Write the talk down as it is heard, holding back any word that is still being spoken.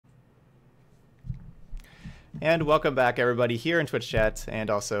And welcome back, everybody, here in Twitch chat,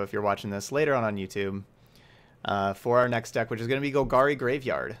 and also if you're watching this later on YouTube, for our next deck, which is going to be Golgari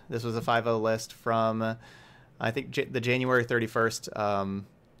Graveyard. This was a 5-0 list from, I think, the January 31st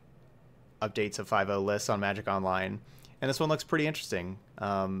updates of 5-0 lists on Magic Online. And this one looks pretty interesting.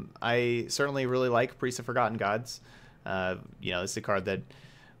 I certainly really like Priest of Forgotten Gods. This is a card that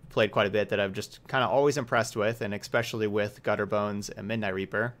played quite a bit that I've just kind of always impressed with, and especially with Gutter Bones and Midnight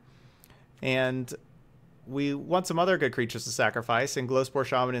Reaper. And we want some other good creatures to sacrifice, and Glowspore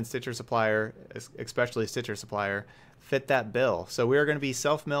Shaman and Stitcher Supplier, especially Stitcher Supplier, fit that bill. So we're going to be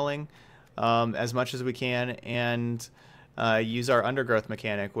self-milling as much as we can, and use our Undergrowth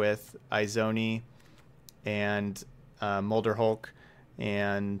mechanic with Izoni and Molder Hulk,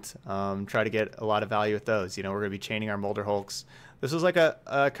 and try to get a lot of value with those. We're going to be chaining our Molder Hulks. This was like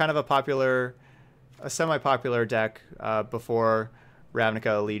a kind of a semi-popular deck before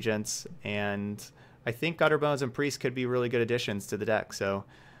Ravnica Allegiance, and I think Gutterbones and Priest could be really good additions to the deck. So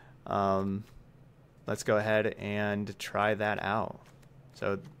let's go ahead and try that out.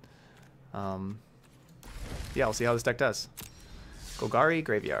 So yeah, we'll see how this deck does. Golgari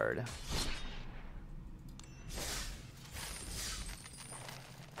Graveyard.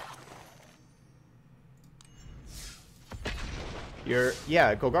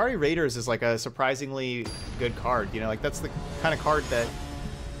 Yeah, Golgari Raiders is like a surprisingly good card. Like that's the kind of card that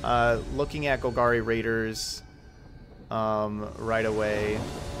looking at Golgari Raiders right away.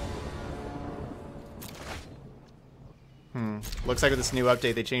 Looks like with this new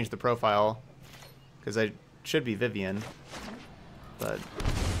update they changed the profile, because I should be Vivian, but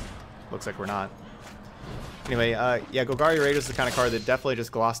looks like we're not. Anyway, yeah, Golgari Raiders is the kind of card that definitely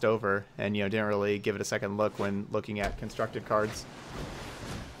just glossed over, and didn't really give it a second look when looking at constructed cards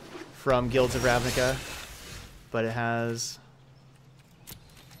from Guilds of Ravnica, but it has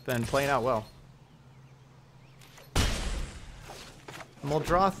been playing out well.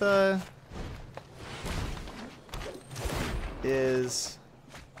 Muldrotha is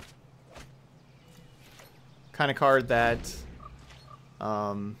kind of card that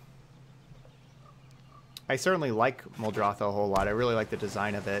I certainly like Muldrotha a whole lot. I really like the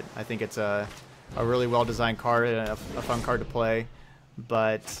design of it. I think it's a really well designed card and a fun card to play,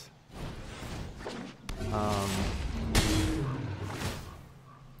 but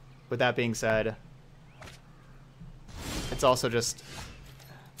with that being said, it's also just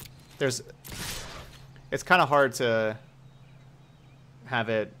it's kind of hard to have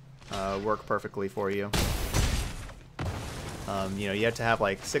it work perfectly for you. You have to have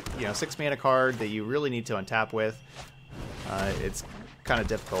like six mana card that you really need to untap with. It's kind of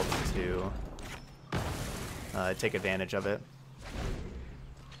difficult to take advantage of it.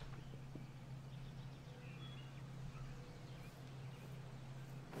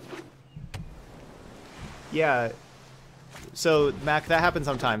 Yeah, so Mac, that happens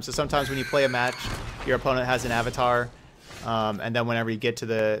sometimes. So sometimes when you play a match, your opponent has an avatar, and then whenever you get to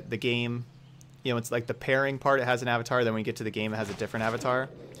the game, it's like the pairing part, it has an avatar, then when you get to the game, it has a different avatar.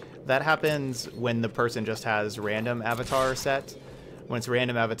 That happens when the person just has random avatar set. When it's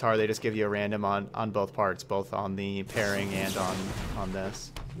random avatar, they just give you a random on both parts, both on the pairing and on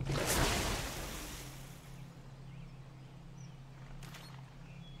this.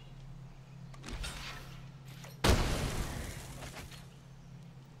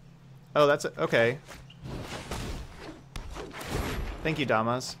 Oh, that's okay. Thank you,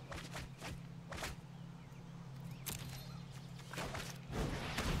 Damas.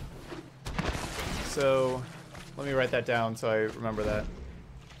 So, let me write that down so I remember that.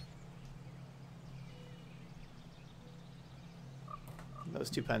 Those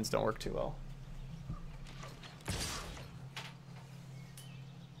two pens don't work too well.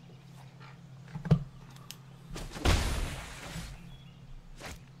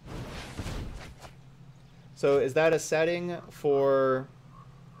 So is that a setting for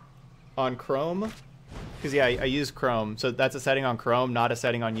on Chrome? Because yeah, I use Chrome. So that's a setting on Chrome, not a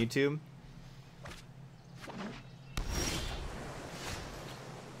setting on YouTube.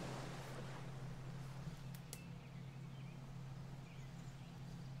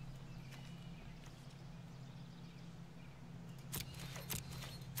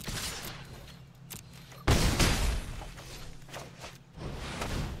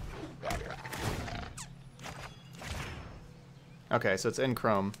 Okay, so it's in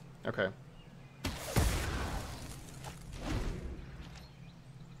Chrome. Okay.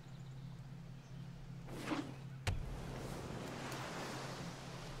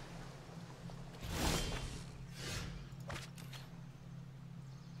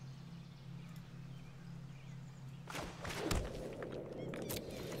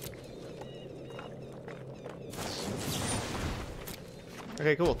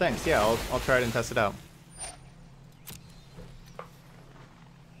 Okay, cool. Thanks. Yeah, I'll try it and test it out.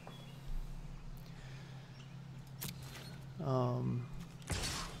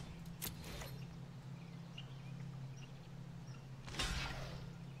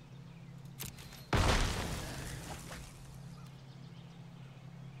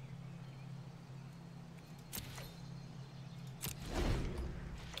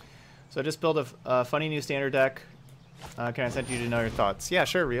 So I just built a funny new standard deck. Can I send you to know your thoughts? Yeah,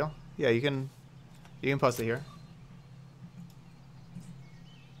 sure, Real. Yeah, you can post it here.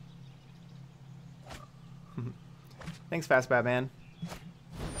 Thanks, Fast Batman.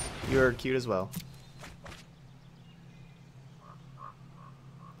 You're cute as well.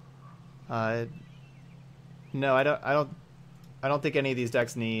 No, I don't think any of these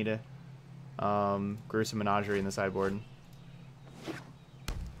decks need Gruesome Menagerie in the sideboard.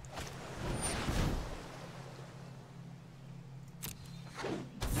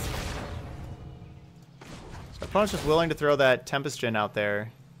 So opponent's just willing to throw that Tempest Djinn out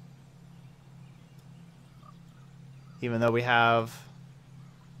there, even though we have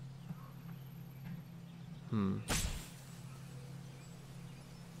you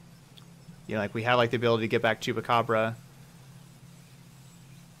know, like we have like the ability to get back Chupacabra.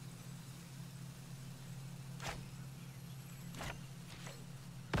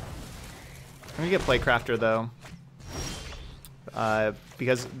 I'm gonna get Playcrafter though,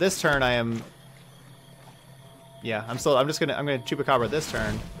 because this turn I am. Yeah, I'm gonna Chupacabra this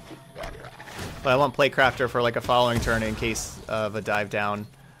turn, but I want Playcrafter for like a following turn in case of a dive down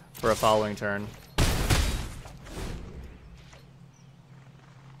for a following turn.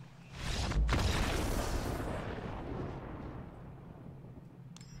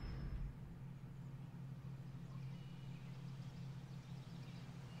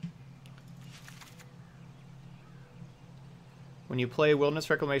 When you play Wilderness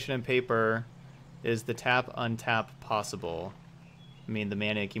Reclamation in paper, is the tap untap possible? I mean, the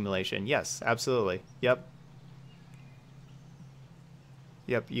mana accumulation. Yes, absolutely. Yep.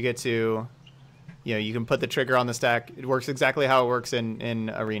 Yep, you get to, you know, you can put the trigger on the stack. It works exactly how it works in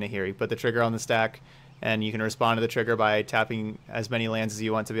Arena here. You put the trigger on the stack, and you can respond to the trigger by tapping as many lands as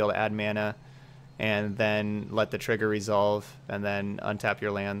you want to be able to add mana, and then let the trigger resolve, and then untap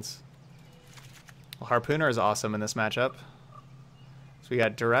your lands. Well, Harpooner is awesome in this matchup. So we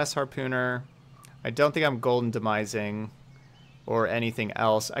got Duress, Harpooner. I don't think I'm Golden Demising or anything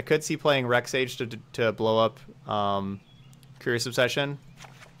else. I could see playing Rexage to blow up Curious Obsession.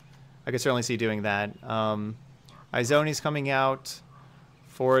 I could certainly see doing that. Izoni's coming out.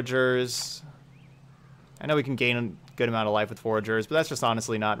 Foragers. I know we can gain a good amount of life with Foragers, but that's just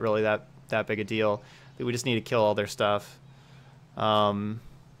honestly not really that big a deal. We just need to kill all their stuff.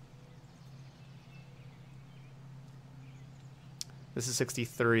 This is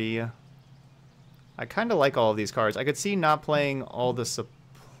 63. I kind of like all of these cards. I could see not playing all the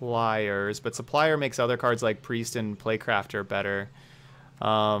Suppliers, but Supplier makes other cards like Priest and Playcrafter better.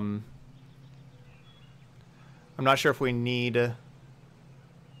 I'm not sure if we need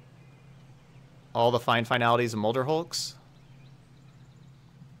all the finalities of Molder Hulks.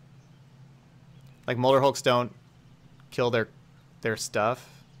 Like, Molder Hulks don't kill their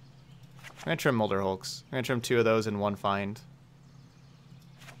stuff. I'm going to trim Molder Hulks. I'm going to trim 2 of those in 1 find.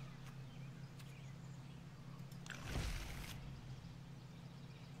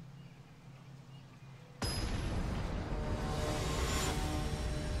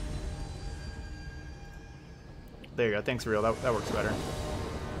 There you go. Thanks, Real. That works better.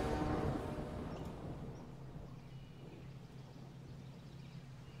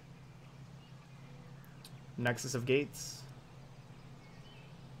 Nexus of Gates.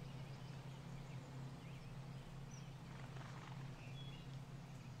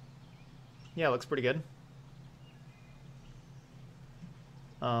 Yeah, looks pretty good.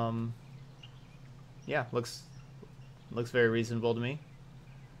 Yeah, looks very reasonable to me.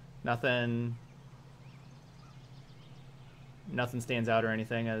 Nothing stands out or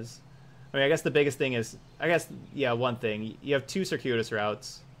anything. I mean, I guess the biggest thing is, yeah, one thing. You have 2 circuitous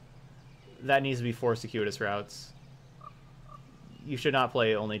routes. That needs to be 4 circuitous routes. You should not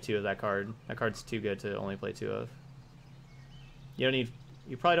play only 2 of that card. That card's too good to only play 2 of.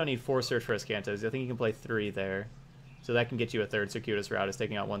 You probably don't need 4 Search for Escantas. I think you can play 3 there. So that can get you a 3rd circuitous route, is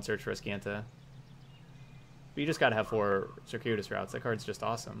taking out 1 Search for Escanta. But you just gotta have 4 circuitous routes. That card's just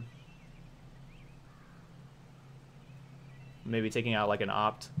awesome. Maybe taking out like an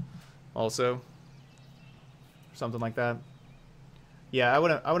Opt also, or something like that. Yeah, I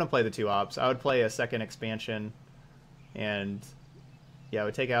wouldn't play the 2 Opts. I would play a 2nd expansion, and yeah, I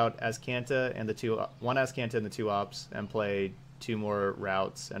would take out Azcanta and 1 Azcanta and the 2 Ops, and play 2 more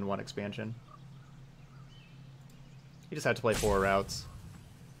routes and 1 expansion. You just have to play 4 routes.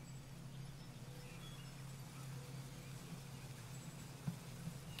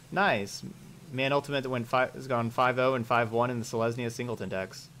 Nice. Man Ultimate has gone 5-0 and 5-1 in the Selesnya Singleton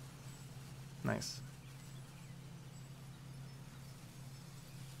decks. Nice.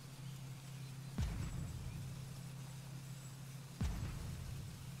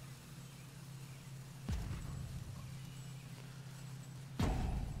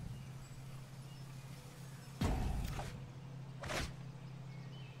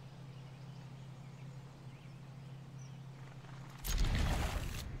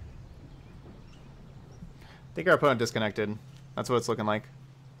 I think our opponent disconnected. That's what it's looking like.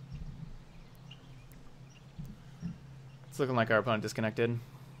 It's looking like our opponent disconnected.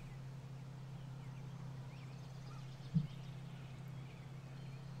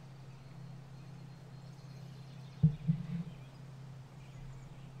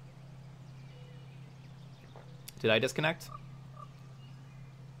 Did I disconnect?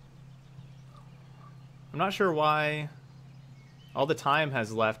 I'm not sure why all the time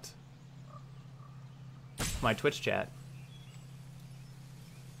has left my Twitch chat.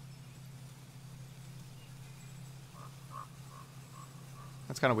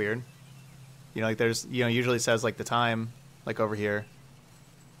 That's kind of weird. You know, like there's, you know, usually it says like the time, like over here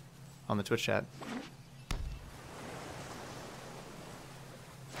on the Twitch chat.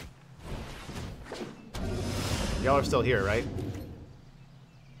 Y'all are still here, right?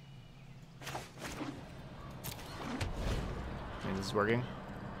 I mean, this is working.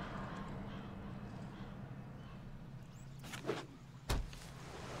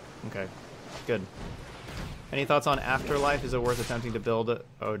 Okay, good. Any thoughts on Afterlife? Is it worth attempting to build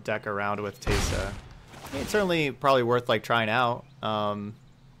a deck around with Teysa? I mean, it's certainly probably worth like trying out.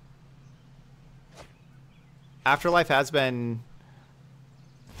 Afterlife has been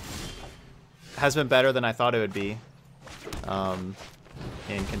better than I thought it would be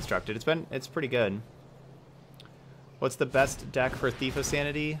in Constructed. It's pretty good. What's the best deck for Thief of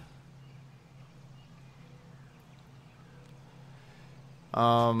Sanity?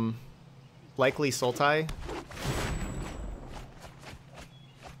 Likely Sultai.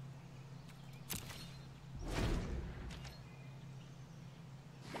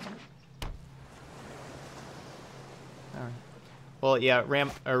 Alright. Well, yeah,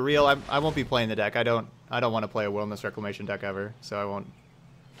 Real. I won't be playing the deck. I don't want to play a Wilderness Reclamation deck ever, so I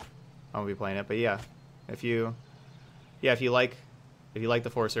won't be playing it. But yeah, if you like the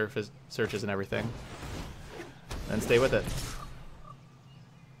 4 searches and everything, then stay with it.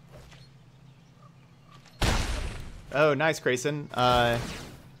 Oh, nice, Grayson.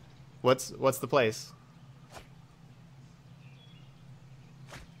 What's the place?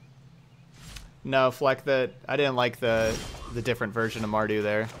 No, Fleck, I didn't like the different version of Mardu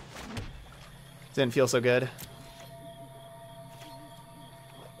there. Didn't feel so good.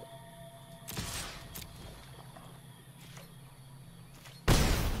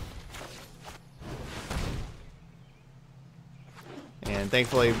 And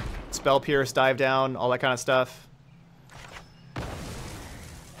thankfully, Spell Pierce, Dive Down, all that kind of stuff.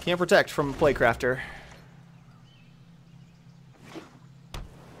 Can't protect from Playcrafter.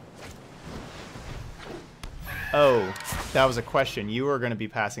 Oh, that was a question. You were going to be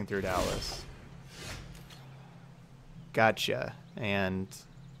passing through Dallas. Gotcha. And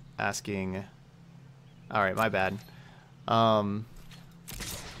asking... Alright, my bad.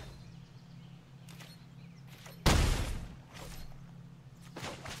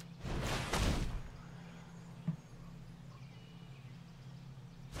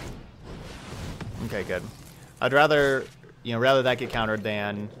 Okay, good. I'd rather that get countered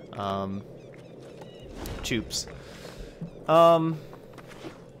than Choops. So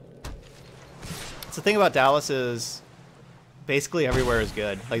the thing about Dallas is basically everywhere is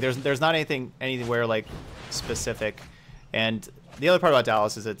good. Like there's not anywhere like specific. And the other part about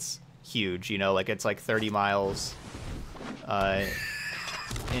Dallas is it's huge, you know, like it's like 30 miles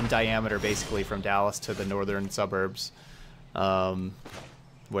in diameter basically from Dallas to the northern suburbs.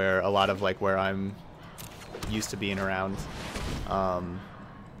 Where a lot of like where I'm used to being around.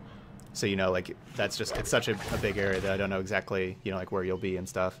 So, you know, like that's just, it's such a big area that I don't know exactly, you know, like where you'll be and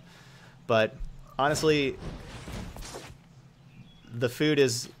stuff. But honestly, the food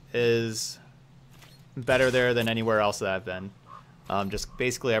is better there than anywhere else that I've been. Just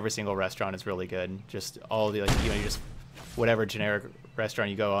basically every single restaurant is really good. Just all the, like, you know, you just, whatever generic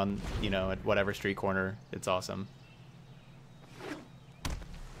restaurant you go on, you know, at whatever street corner, it's awesome.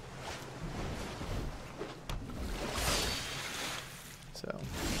 So,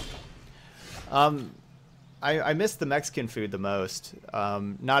 I miss the Mexican food the most.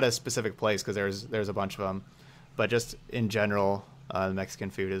 Not a specific place because there's a bunch of them, but just in general, the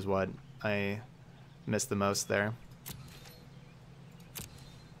Mexican food is what I miss the most there.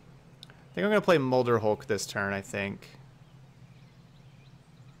 I think I'm gonna play Mulder Hulk this turn. I think.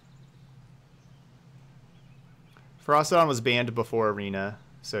 Frostodon was banned before Arena,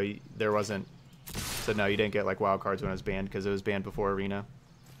 so there wasn't. So no, you didn't get like wild cards when it was banned because it was banned before Arena.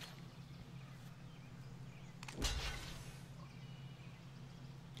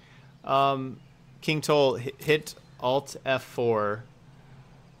 King Toll, hit Alt F4.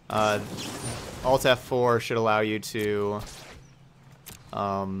 Alt F4 should allow you to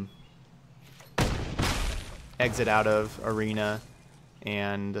exit out of Arena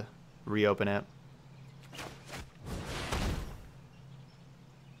and reopen it.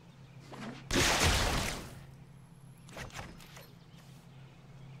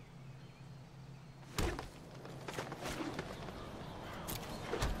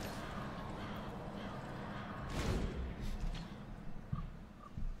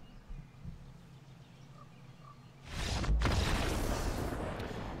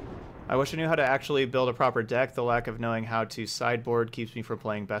 I wish I knew how to actually build a proper deck. The lack of knowing how to sideboard keeps me from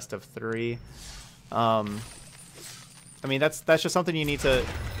playing best of 3. I mean, that's just something you need to.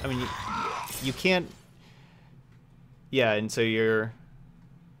 I mean, you can't. Yeah, and so you're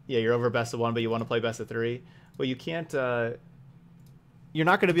over best of 1, but you want to play best of 3. Well, you can't. You're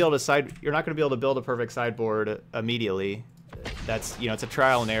not going to be able to You're not going to be able to build a perfect sideboard immediately. That's it's a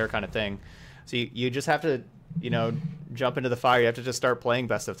trial and error kind of thing. So you just have to jump into the fire. You have to just start playing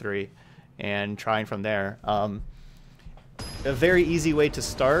best of 3 and trying from there. A very easy way to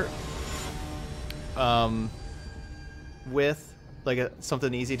start with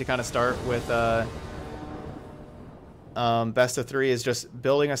something easy to kind of start with best of 3 is just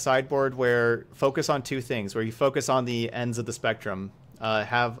building a sideboard where focus on 2 things, where you focus on the ends of the spectrum.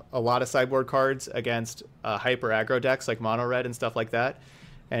 Have a lot of sideboard cards against hyper aggro decks like mono red and stuff like that,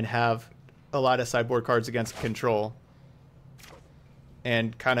 and have a lot of sideboard cards against control,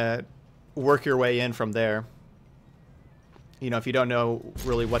 and kind of work your way in from there. If you don't know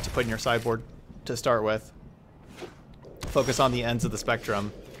really what to put in your sideboard to start with, focus on the ends of the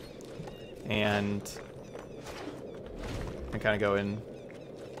spectrum and kind of go in.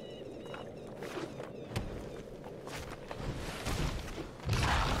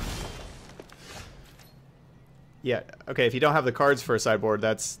 Yeah, okay, if you don't have the cards for a sideboard,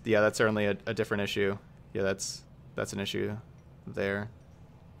 that's certainly a different issue. Yeah, that's an issue there.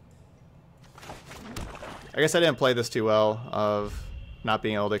 I guess I didn't play this too well, of not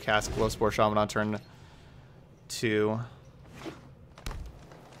being able to cast Glow Spore Shaman on turn 2.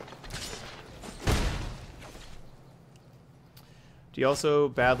 Do you also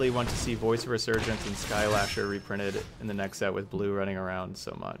badly want to see Voice of Resurgence and Skylasher reprinted in the next set with blue running around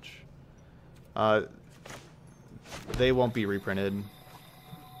so much? They won't be reprinted,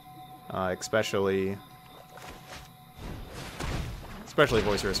 especially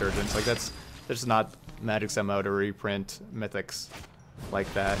Voice of Resurgence. Like that's not Magic's MO to reprint mythics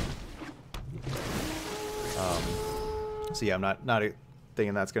like that. So yeah, I'm not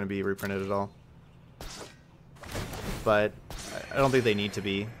thinking that's going to be reprinted at all. But I don't think they need to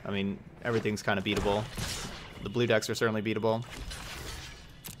be. I mean, everything's kind of beatable. The blue decks are certainly beatable.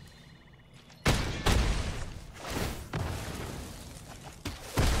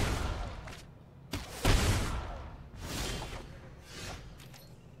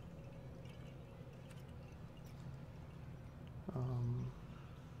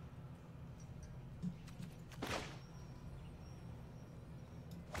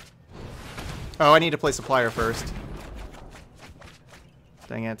 Oh, I need to play Supplier first.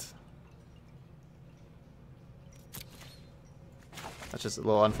 Dang it. That's just a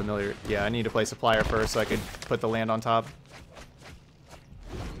little unfamiliar. Yeah, I need to play Supplier first so I could put the land on top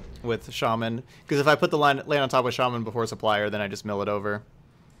with Shaman. Because if I put the land on top with Shaman before Supplier, then I just mill it over.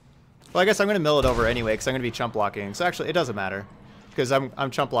 Well, I guess I'm going to mill it over anyway, because I'm going to be chump blocking. So actually, it doesn't matter. Because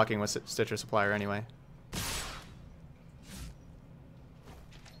I'm chump blocking with Stitcher Supplier anyway.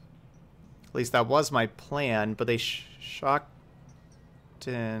 At least that was my plan, but they shocked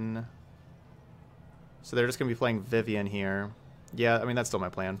in. So they're just going to be playing Vivian here. Yeah, I mean, that's still my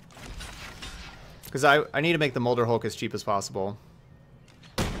plan. Because I need to make the Mulder Hulk as cheap as possible.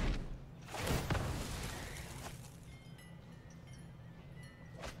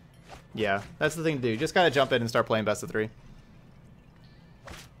 Yeah, that's the thing to do. You just got to jump in and start playing best of 3.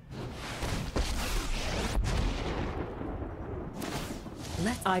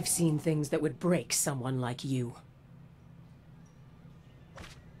 I've seen things that would break someone like you.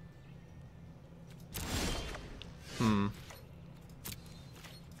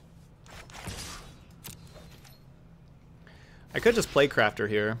 I could just play Crafter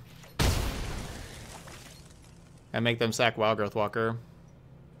here. And make them sack Wild Growth Walker.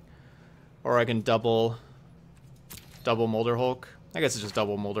 Or I can double Molder Hulk. I guess it's just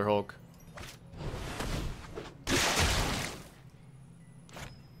double Molder Hulk.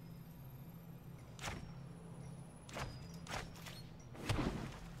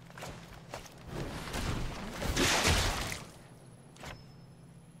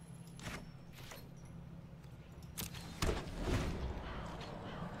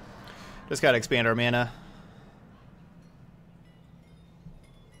 Just gotta expand our mana.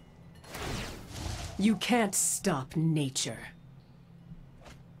 You can't stop nature.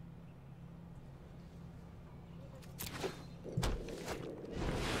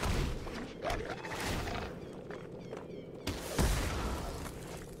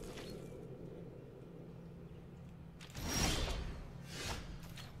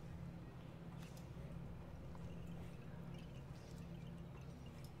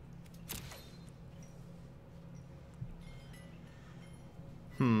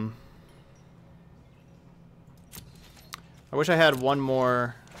 I wish I had one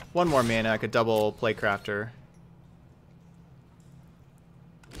more mana. I could double play Crafter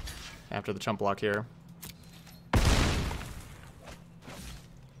after the chump block here,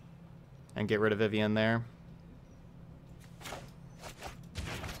 and get rid of Vivian there.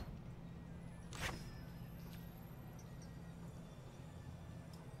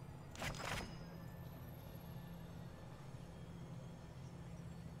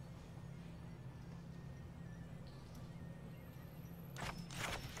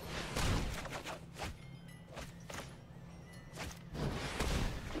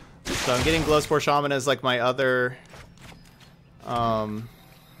 So I'm getting Glowspore Shaman as like my other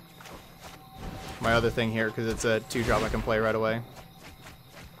thing here, because it's a 2-drop I can play right away.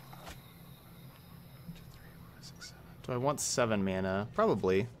 Do I want 7 mana?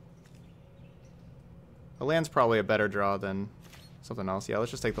 Probably. The land's probably a better draw than something else. Yeah,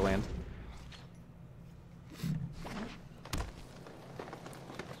 let's just take the land.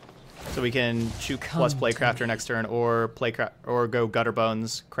 So we can shoot plus play Crafter next turn, or or go Gutter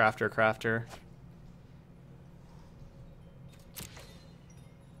Bones, Crafter.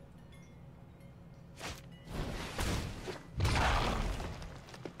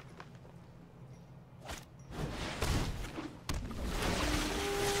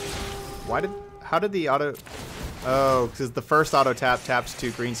 How did the auto? Oh, because the first auto tap taps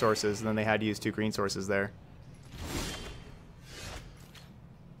 2 green sources, and then they had to use 2 green sources there.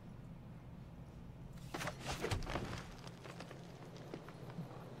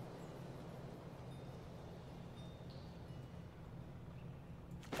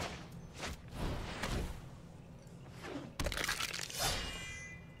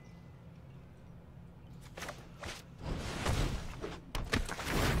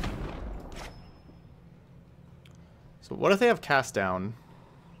 So what if they have Cast Down?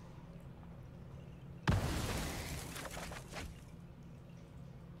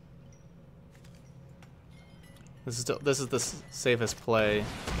 This is the safest play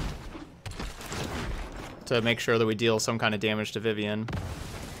to make sure that we deal some kind of damage to Vivian.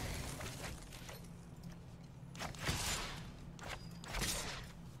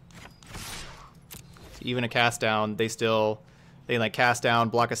 Even a Cast Down, they like Cast Down,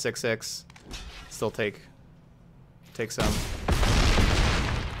 block a 6/6, still take some.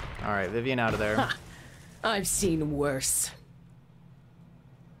 All right, Vivian out of there. Ha! I've seen worse.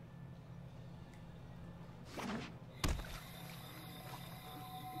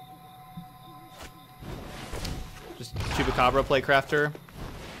 Just Chupacabra play Crafter.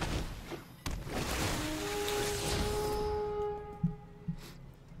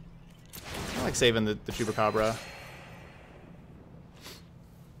 I like saving the Chupacabra.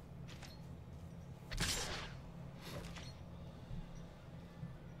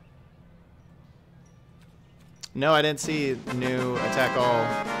 No, I didn't see new attack all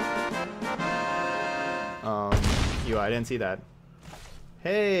UI. I didn't see that.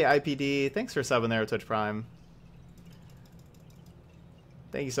 Hey, IPD. Thanks for subbing there with Twitch Prime.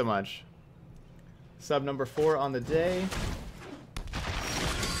 Thank you so much. Sub number 4 on the day.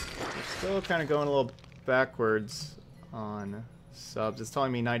 We're still kind of going a little backwards on subs. It's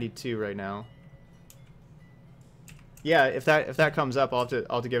telling me 92 right now. Yeah, if that comes up, I'll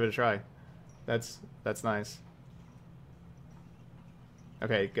have to give it a try. That's nice.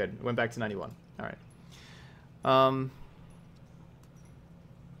 Okay, good. Went back to 91. All right.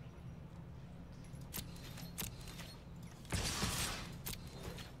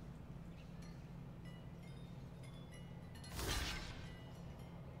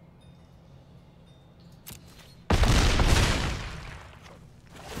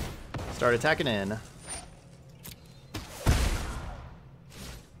 Start attacking in.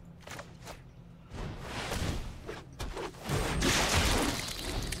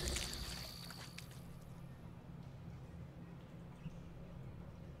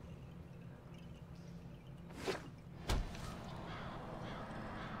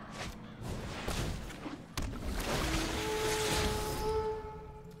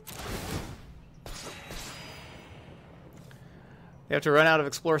 You have to run out of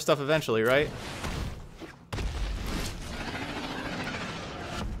explore stuff eventually, right?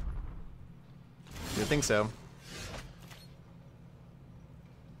 You think so.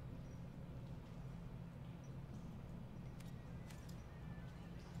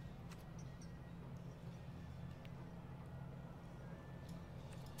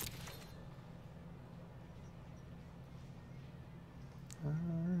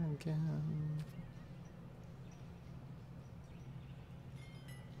 Again.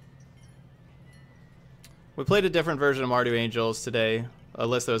 We played a different version of Mardu Angels today. A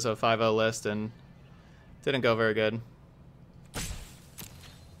list that was a 5-0 list and didn't go very good.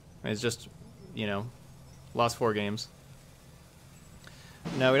 It's just, you know, lost 4 games.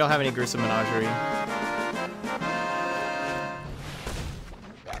 No, we don't have any Gruesome Menagerie.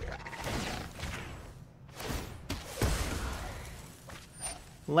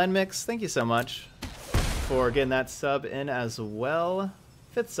 Lenmix, thank you so much for getting that sub in as well.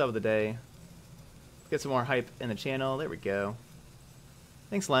 5th sub of the day. Get some more hype in the channel. There we go.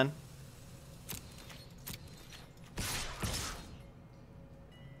 Thanks, Len.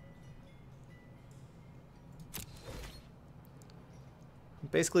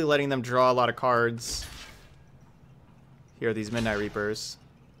 Basically letting them draw a lot of cards. Here are these Midnight Reapers.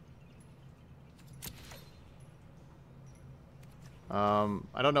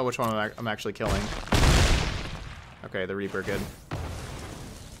 I don't know which one I'm actually killing. Okay, the Reaper, good.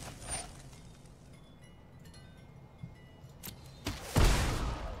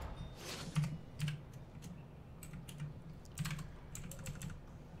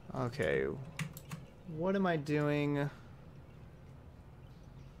 Okay, what am I doing?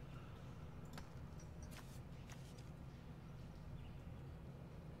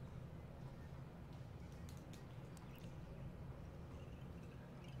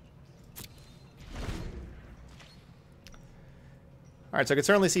 Alright, so I can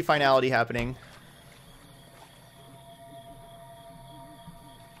certainly see finality happening.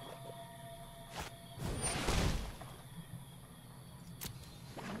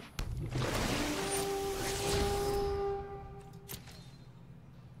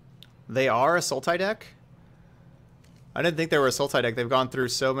 They are a Sultai deck? I didn't think they were a Sultai deck. They've gone through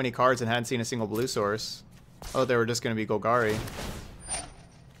so many cards and hadn't seen a single blue source. Oh, they were just going to be Golgari.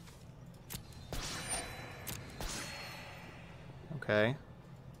 Okay.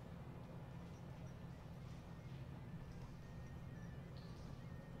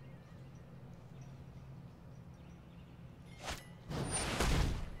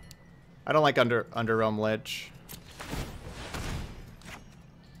 I don't like Underrealm Lich.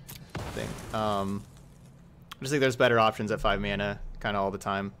 I just think there's better options at 5 mana, kind of all the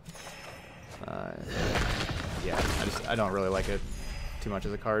time. Yeah, I don't really like it too much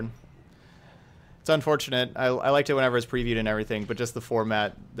as a card. It's unfortunate. I liked it whenever it's previewed and everything, but just the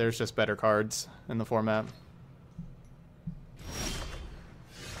format, there's just better cards in the format.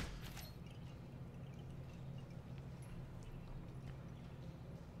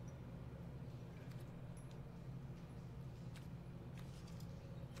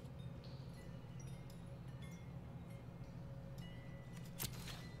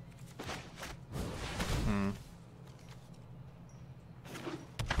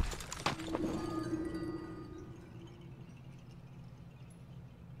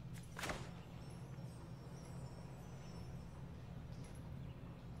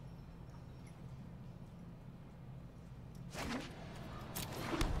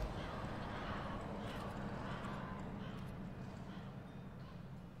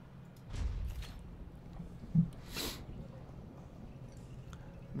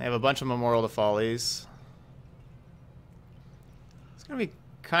 They have a bunch of Memorial to Follies. It's going to be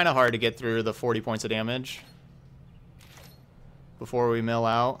kind of hard to get through the 40 points of damage before we mill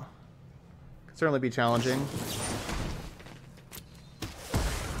out. Could certainly be challenging.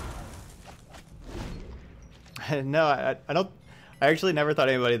 No, I don't. I actually never thought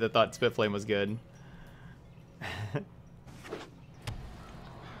anybody that thought Spitflame was good.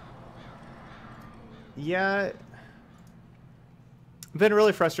 Yeah. I've been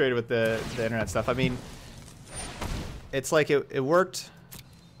really frustrated with the internet stuff. I mean, it's like it worked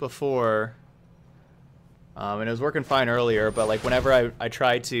before, And it was working fine earlier, but like whenever I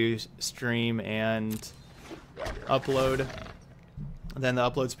try to stream and upload, then the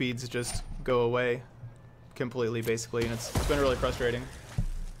upload speeds just go away completely, basically, and it's been really frustrating.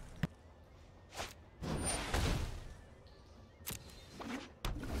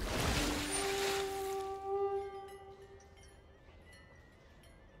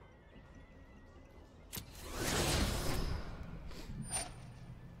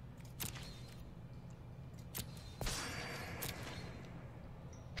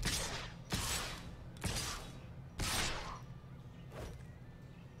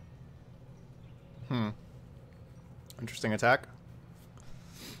 Interesting attack.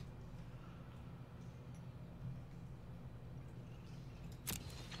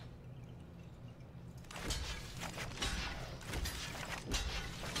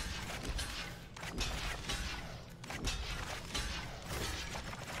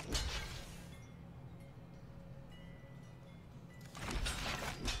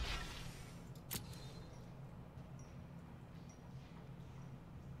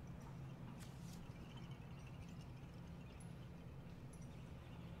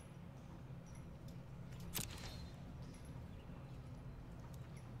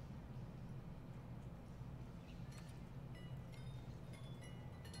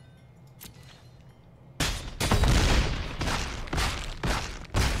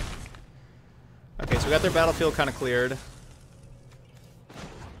 Okay, so we got their battlefield kind of cleared,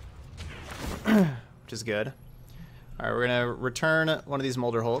 which is good. All right, we're gonna return one of these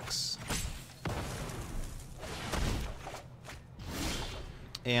Molder Hulks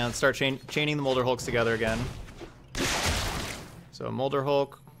and start chaining the Molder Hulks together again. So Molder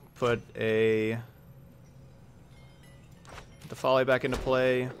Hulk, put the Folly back into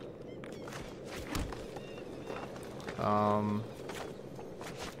play.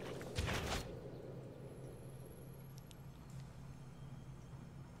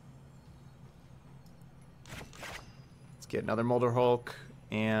 Get another Molder Hulk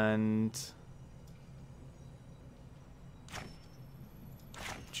and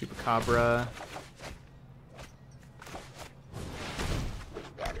Chupacabra.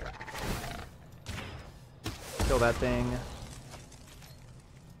 Kill that thing.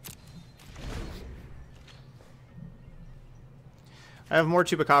 I have more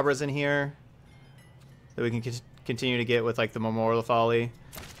Chupacabras in here that we can continue to get with like the Memorial Folly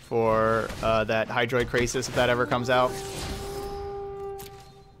for that Hydroid Krasis if that ever comes out.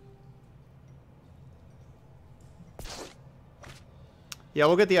 Yeah,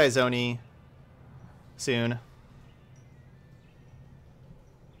 we'll get the Izoni soon.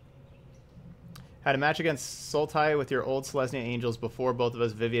 Had a match against Sultai with your old Selesnya Angels before both of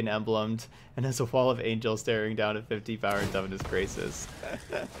us Vivian emblemed, and as a wall of angels staring down at 50 power and toughness graces.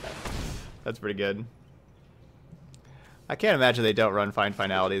 That's pretty good. I can't imagine they don't run Find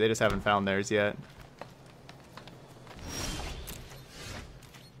Finality. They just haven't found theirs yet.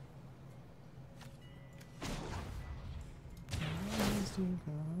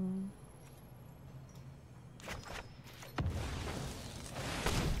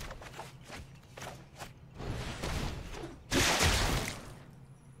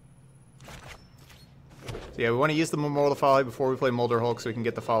 So yeah, we want to use the Memorial Folly before we play Molder Hulk so we can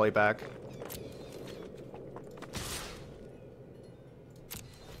get the Folly back.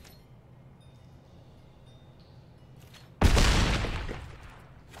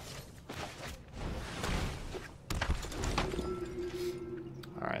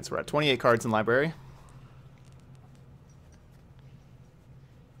 Alright, so we're at 28 cards in library.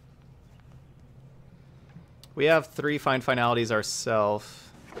 We have 3 Find Finalities ourselves.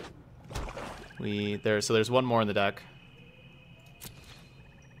 So there's one more in the deck.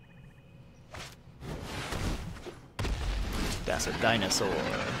 That's a dinosaur.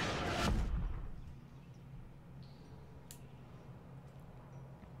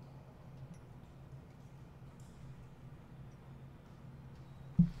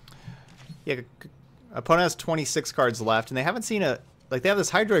 Yeah, opponent has 26 cards left, and they haven't seen a... Like, they have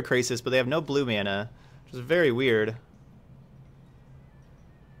this Hydroid Krasis, but they have no blue mana, which is very weird.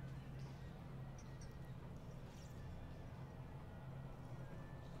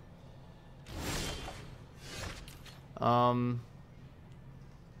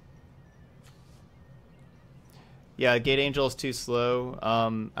 Yeah, Gate Angel is too slow.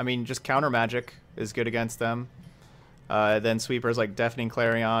 I mean, just counter magic is good against them. Then sweepers like Deafening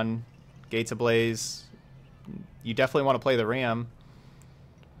Clarion, Gates Ablaze. You definitely want to play the Ram.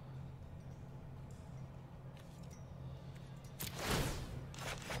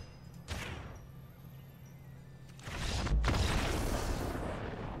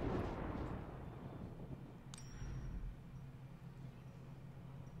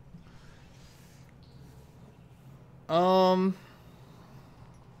 So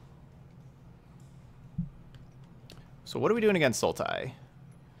what are we doing against Sultai?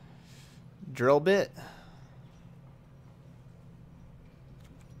 Drill bit.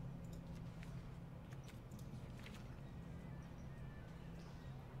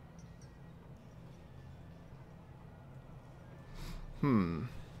 I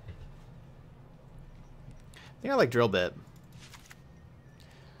think I like drill bit.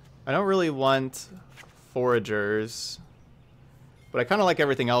 I don't really want foragers, but I kind of like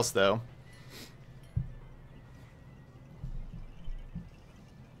everything else though.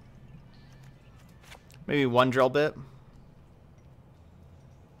 Maybe one drill bit.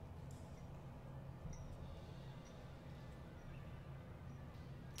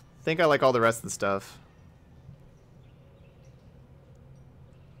 I think I like all the rest of the stuff.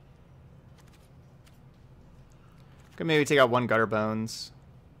 Could maybe take out one gutter bones.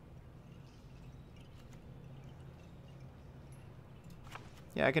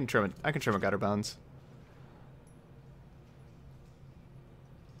 Yeah, I can trim it. I can trim a gutter bones.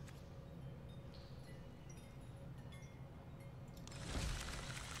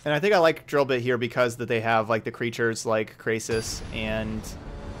 And I think I like drill bit here because that they have like the creatures like Krasis and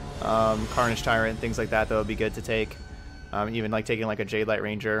Carnage Tyrant, things like that. That would be good to take. Even like taking like a Jade Light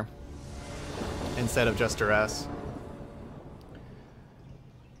Ranger instead of just Duress.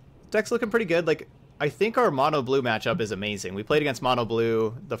 Deck's looking pretty good. Like, I think our mono blue matchup is amazing. We played against mono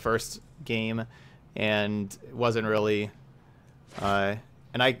blue the first game, and it wasn't really. And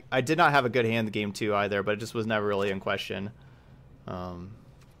I did not have a good hand the game 2 either, but it just was never really in question.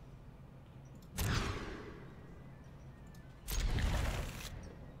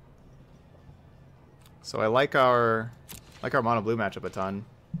 So I like our mono blue matchup a ton.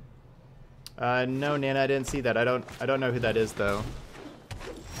 No, Nana, I didn't see that. I don't know who that is though.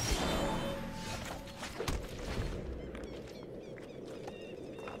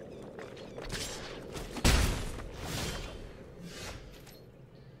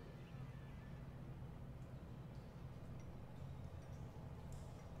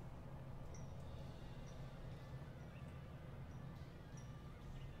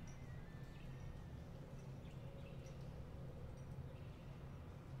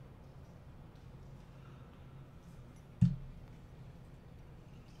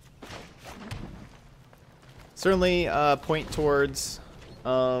 Certainly point towards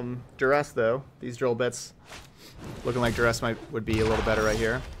Duress, though. These drill bits looking like Duress would be a little better right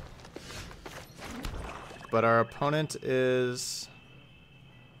here. But our opponent is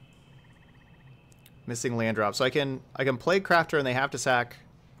missing land drop. So I can play Crafter and they have to sack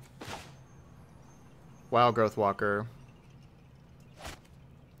Wild Growth Walker.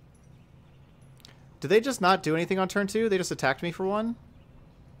 Did they just not do anything on turn 2? They just attacked me for 1?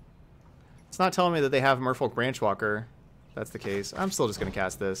 It's not telling me that they have Merfolk Branchwalker. If that's the case. I'm still just going to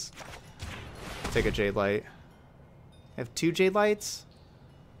cast this. Take a Jade Light. I have 2 Jade Lights?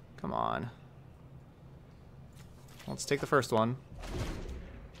 Come on. Let's take the first one.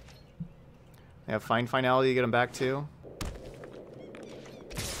 I have Find Finality to get him back too.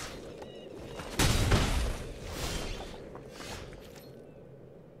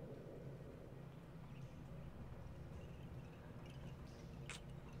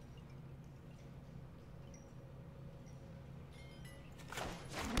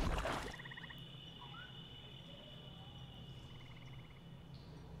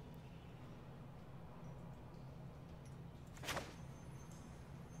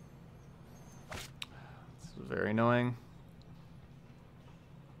 Very annoying.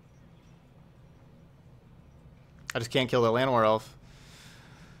 I just can't kill the Llanowar Elf.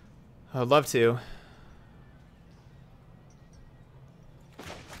 I'd love to.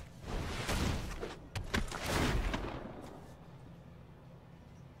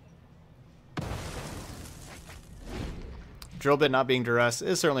 Drill Bit not being Duress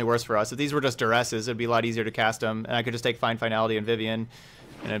is certainly worse for us. If these were just Duresses, it'd be a lot easier to cast them, and I could just take Find Finality and Vivian,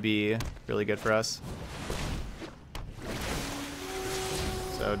 and it'd be really good for us.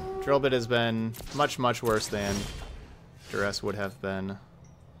 So Drill Bit has been much, much worse than Duress would have been.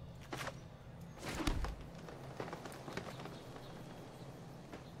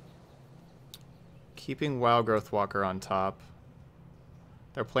 Keeping Wild Growth Walker on top.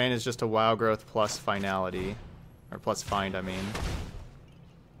 Their plan is just a Wild Growth plus Finality. Or plus Find, I mean.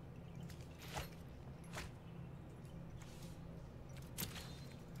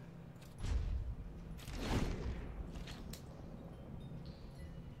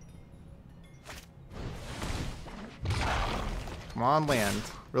 Come on, land.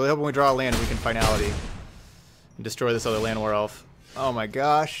 Really hoping we draw a land and we can Finality. And destroy this other Llanowar Elf. Oh my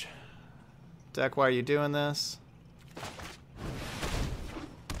gosh. Deck, why are you doing this?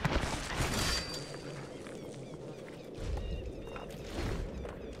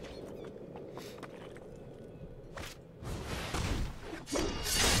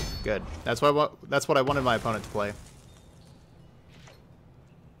 Good. That's what I wanted my opponent to play.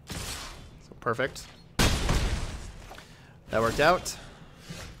 So perfect. That worked out.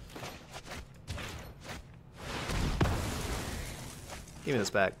 Give me this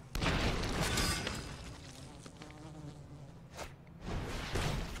back.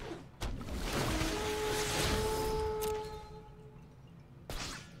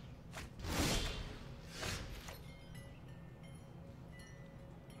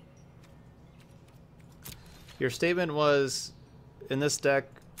 Your statement was, in this deck,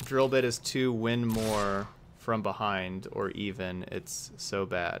 drill bit is to win more from behind or even. It's so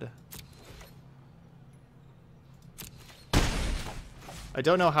bad. I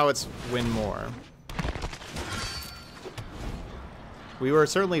don't know how it's win more. We were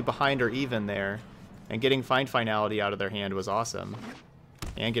certainly behind or even there, and getting Find Finality out of their hand was awesome.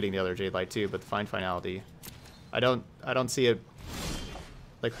 And getting the other Jade Light too, but the Find Finality, I don't see it.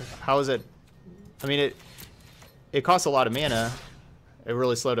 Like, how is it? I mean, it costs a lot of mana. It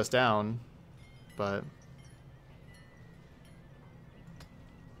really slowed us down, but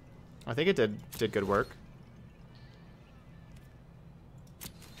I think it did good work.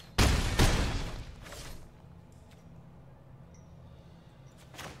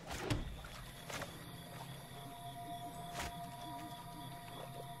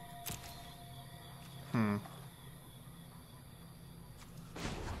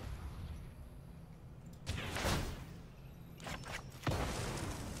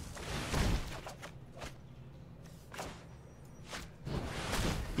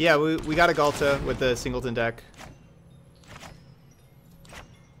 Yeah, we got a Galta with the Singleton deck.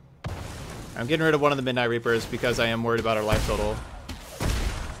 I'm getting rid of one of the Midnight Reapers because I am worried about our life total.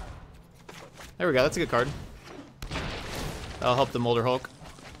 There we go, that's a good card. That'll help the Molder Hulk.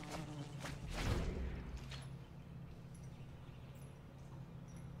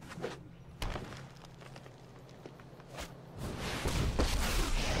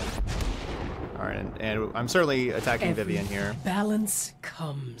 Alright, and I'm certainly attacking Vivian here. Balance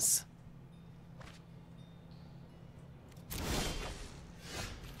comes.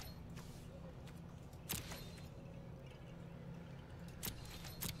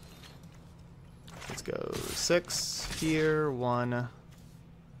 Let's go 6 here, 1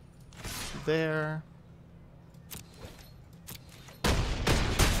 there.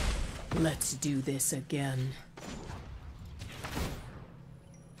 Let's do this again.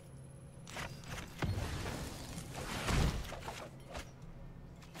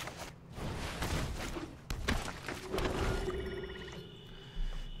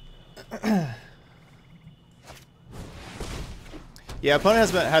 Yeah, opponent has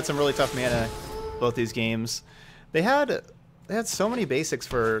had some really tough mana both these games. They had so many basics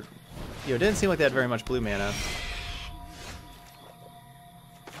for, it didn't seem like they had very much blue mana.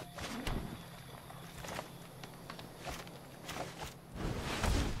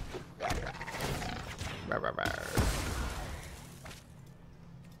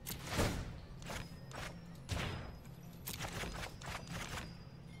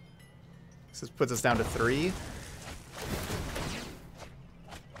 This puts us down to 3.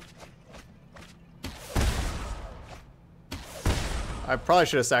 I probably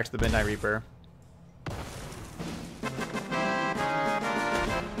should have sacked the Midnight Reaper.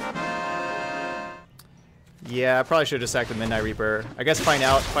 Yeah, I probably should have sacked the Midnight Reaper. I guess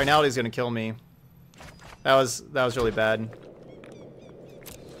Finality is gonna kill me. That was really bad.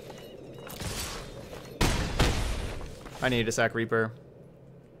 I need to sack Reaper.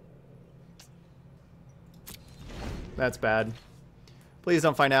 That's bad. Please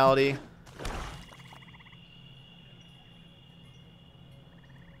don't Finality.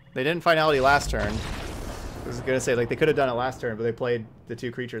 They didn't Finality last turn. I was gonna say, like, they could have done it last turn, but they played the 2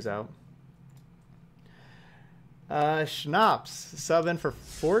 creatures out. Schnapps, sub in for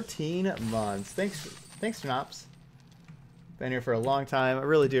 14 months. Thanks, Schnapps. Been here for a long time. I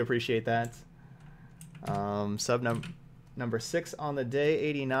really do appreciate that. Sub number 6 on the day,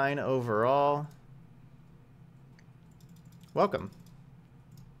 89 overall. Welcome.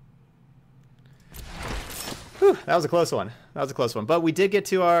 Whew, that was a close one. That was a close one. But we did get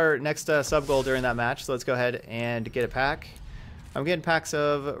to our next sub goal during that match, so let's go ahead and get a pack. I'm getting packs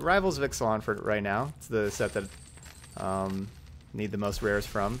of Rivals of Ixalan for right now. It's the set that need the most rares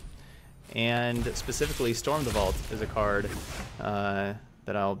from. And specifically, Storm the Vault is a card that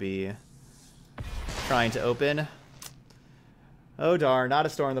I'll be trying to open. Oh darn, not a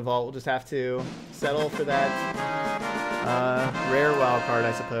Storm the Vault. We'll just have to settle for that rare wild card,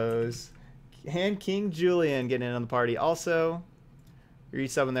 I suppose. And King Julian getting in on the party. Also, you're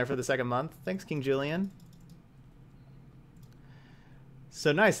subbing there for the 2nd month. Thanks, King Julian.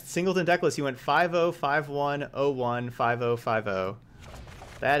 So nice. Singleton Decklist, you went 5-0, 5-1, 0-1, 5-0, 5-0.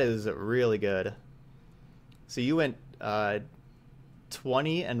 That is really good. So you went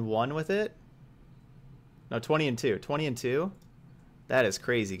 20-1 with it? No, 20-2. 20-2? That is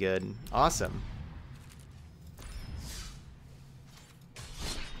crazy good. Awesome.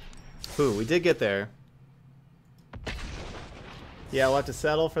 Ooh, we did get there. Yeah, we'll have to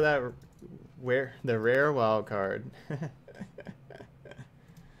settle for that the rare wild card.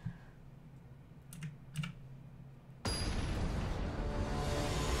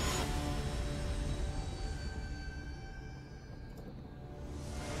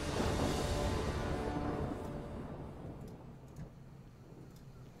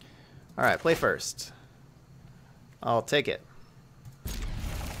 All right, play first. I'll take it.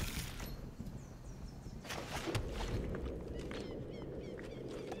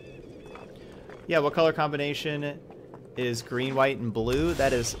 Yeah, what color combination is green, white, and blue?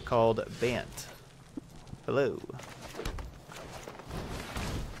 That is called Bant. Hello.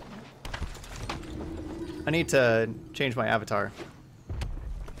 I need to change my avatar.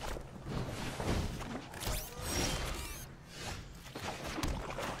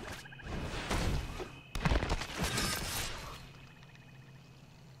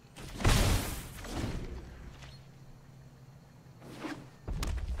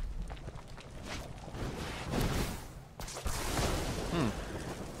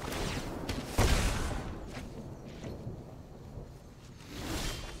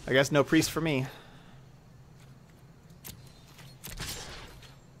 I guess no priest for me.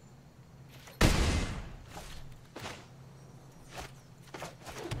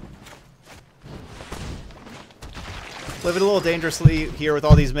 Living a little dangerously here with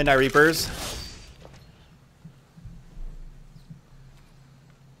all these Midnight Reapers.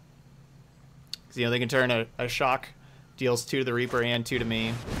 Because, you know, they can turn a shock, deals 2 to the Reaper and 2 to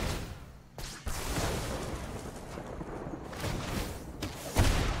me.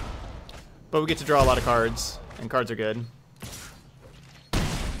 But we get to draw a lot of cards, and cards are good.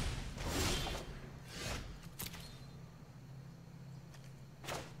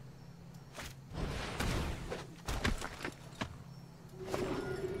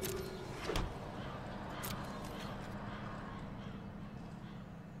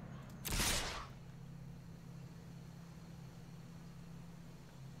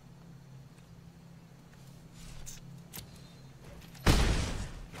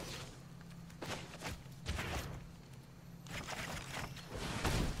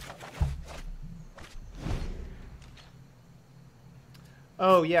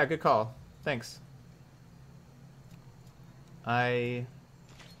 Oh, yeah, good call. Thanks. I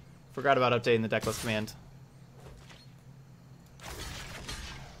forgot about updating the Decklist command.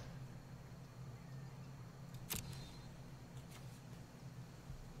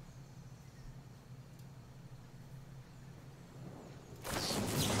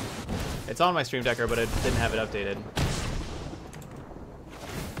 It's on my Stream Decker, but I didn't have it updated.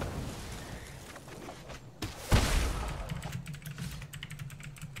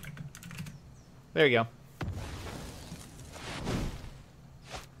 There you go.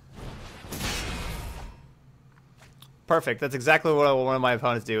 Perfect. That's exactly what one of my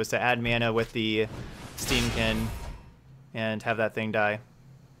opponents do, is to add mana with the Steamkin and have that thing die.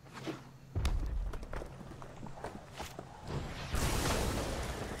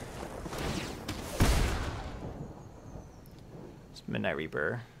 It's Midnight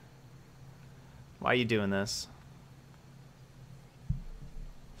Reaper. Why are you doing this?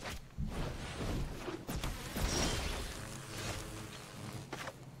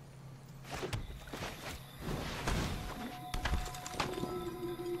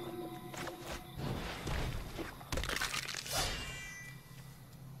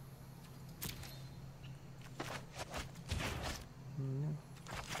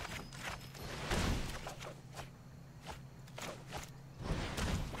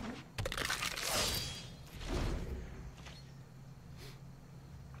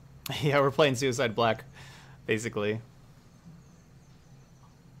 Yeah, we're playing Suicide Black, basically.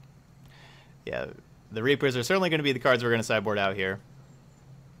 Yeah, the Reapers are certainly going to be the cards we're going to sideboard out here.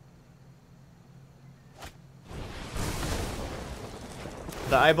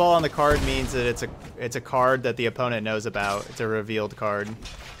 The eyeball on the card means that it's a card that the opponent knows about. It's a revealed card.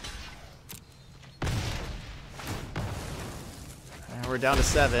 And we're down to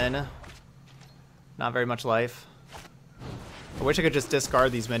 7. Not very much life. I wish I could just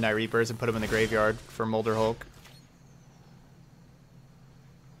discard these Midnight Reapers and put them in the graveyard for Molder Hulk.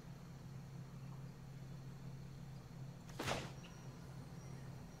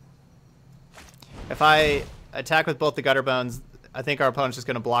 If I attack with both the Gutter Bones I think our opponent's just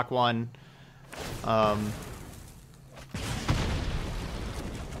going to block one.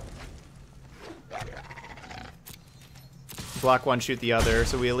 Block one, shoot the other,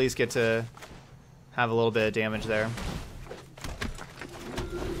 so we at least get to have a little bit of damage there.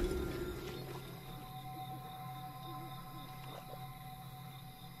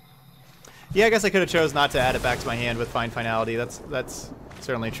 Yeah, I guess I could have chose not to add it back to my hand with Fine Finality. That's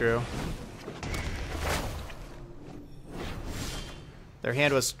certainly true. Their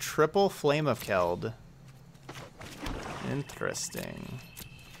hand was triple Flame of Keld. Interesting.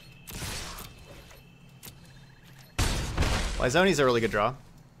 Lizoni's a really good draw.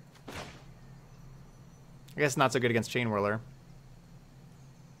 I guess not so good against Chain Whirler.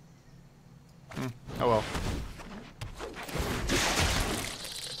 Oh well.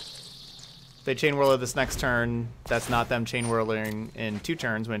 If they Chain Whirler this next turn, that's not them Chain Whirling in 2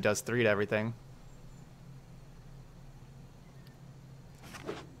 turns when it does 3 to everything.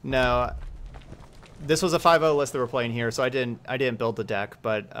 No. This was a 5-0 list that we're playing here, so I didn't build the deck,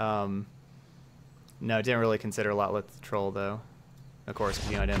 but no, I didn't really consider Lotleth Troll though. Of course,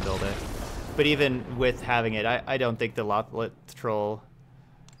 because I didn't build it. But even with having it, I don't think the Lotleth Troll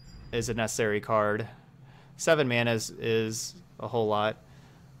is a necessary card. 7 mana is a whole lot.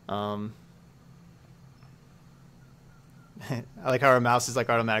 I like how our mouse is like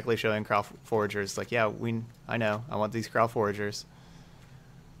automatically showing Crow Foragers. Like, yeah, I know. I want these Crow Foragers.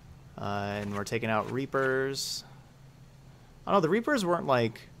 And we're taking out Reapers. I don't know, the Reapers weren't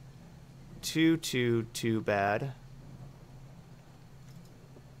like too bad.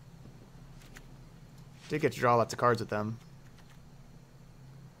 Did get to draw lots of cards with them.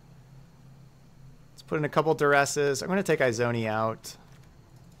 Let's put in a couple Duresses. I'm going to take Izoni out.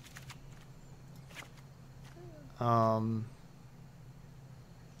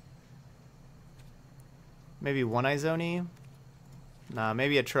 Maybe one Izoni. Nah,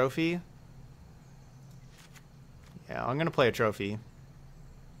 maybe a Trophy. Yeah, I'm going to play a Trophy.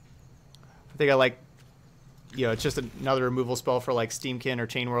 I think I like, it's just another removal spell for like Steamkin or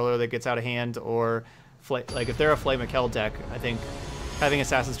Chain Whirler that gets out of hand, or like if they're a Flame of Keld deck, I think having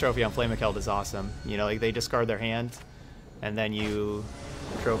Assassin's Trophy on Flame of Keld is awesome. Like they discard their hand and then you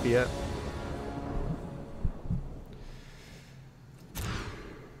trophy it.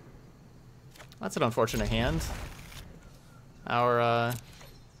 That's an unfortunate hand. Our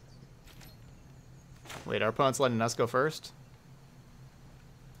opponent's letting us go first.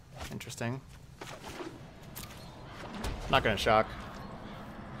 Interesting. Not gonna shock.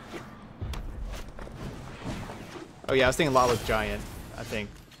 Oh yeah, I was thinking Lotleth Giant, I think.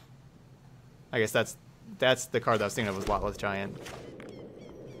 I guess that's the card that I was thinking of, was Lotleth Giant.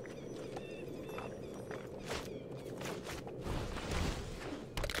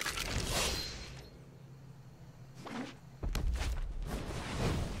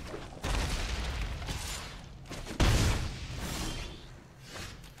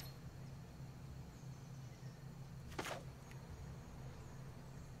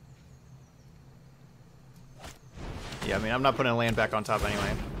 Yeah, I mean, I'm not putting a land back on top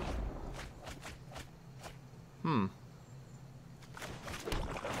anyway.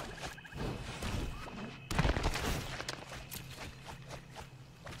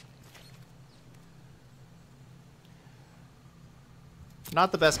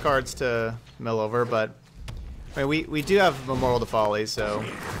 Not the best cards to mill over, but I mean, we do have Memorial to Folly, so...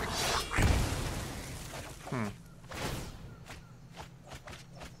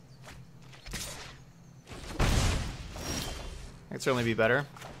 Could certainly be better.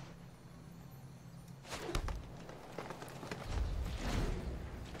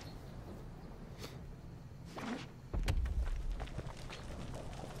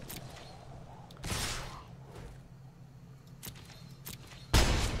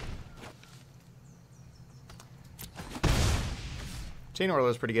 Chain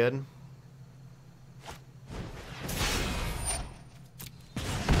Whirler is pretty good.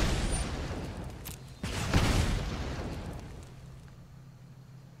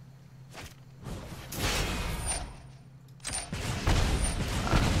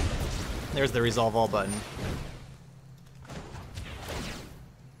 There's the Resolve All button.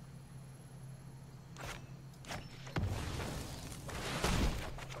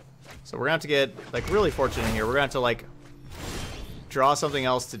 So we're gonna have to get like really fortunate here. We're gonna have to like draw something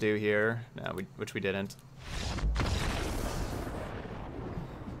else to do here. No, which we didn't.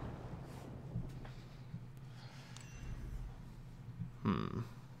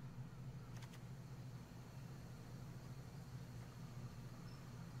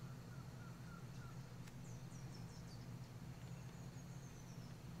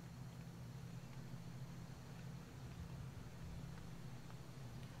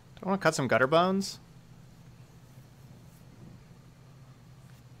 I want to cut some gutter bones.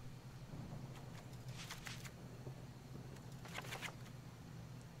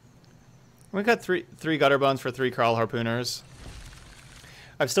 We got three gutter bones for 3 crawl harpooners.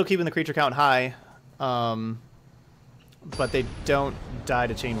 I'm still keeping the creature count high, but they don't die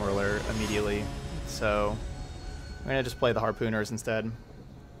to Chain Whirler immediately, so I'm gonna just play the harpooners instead.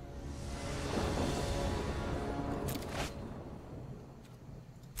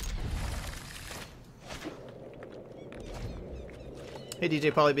 Hey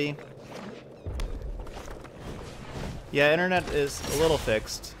DJ Polly B. Yeah, internet is a little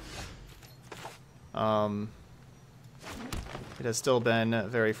fixed. It has still been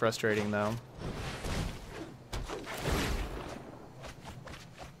very frustrating though.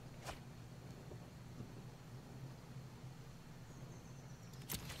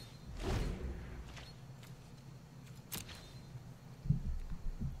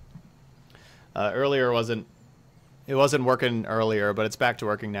 Earlier it wasn't working earlier, but it's back to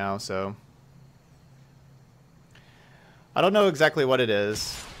working now, so I don't know exactly what it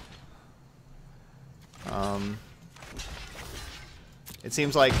is. It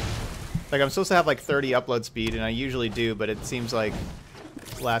seems like I'm supposed to have like 30 upload speed, and I usually do, but it seems like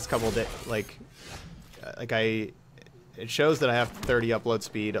last couple days, it shows that I have 30 upload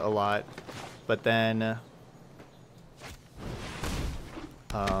speed a lot, but then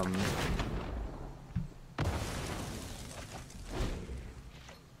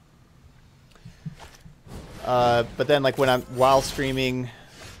like while streaming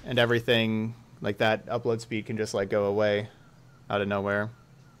and everything, like that upload speed can just like go away out of nowhere,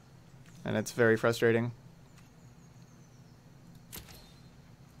 and it's very frustrating.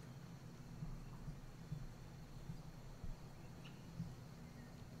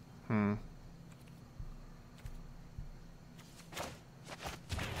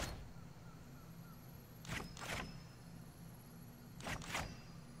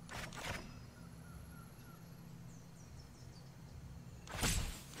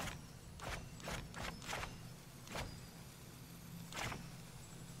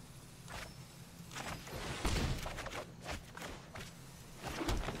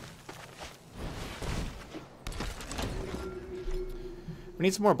 We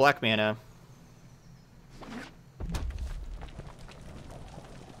need some more black mana.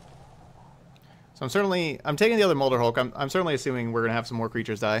 So I'm taking the other Molder Hulk. I'm certainly assuming we're gonna have some more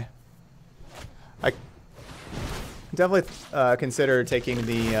creatures die. I definitely consider taking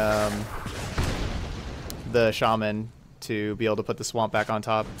the Shaman to be able to put the swamp back on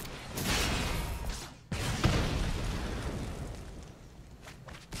top.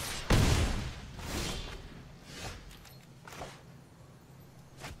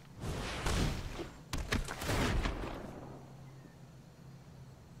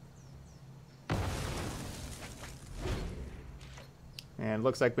 And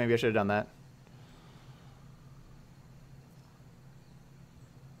looks like maybe I should have done that.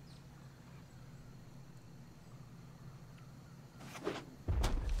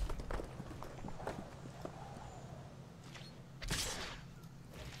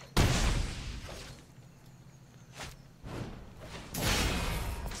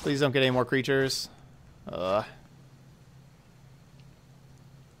 Please don't get any more creatures.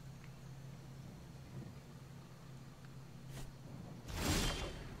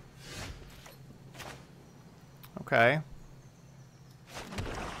 Okay.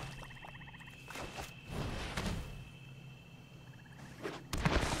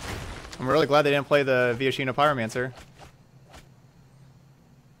 I'm really glad they didn't play the Vioshino Pyromancer.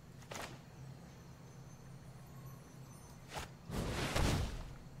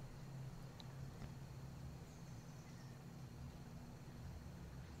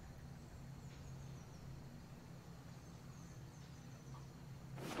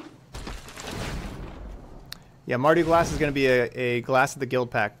 Yeah, Mardu Glass is going to be a Glass of the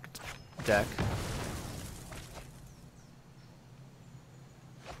Guild Pack deck.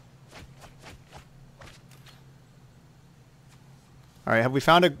 Alright, have we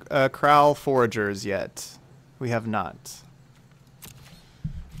found a Kraul Foragers yet? We have not.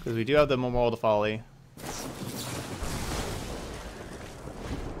 Because we do have the Memorial to Folly.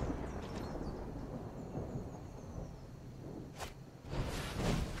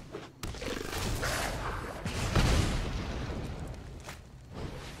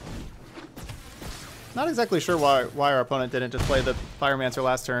 Not exactly sure why our opponent didn't just play the Pyromancer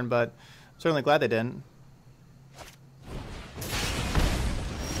last turn, but I'm certainly glad they didn't.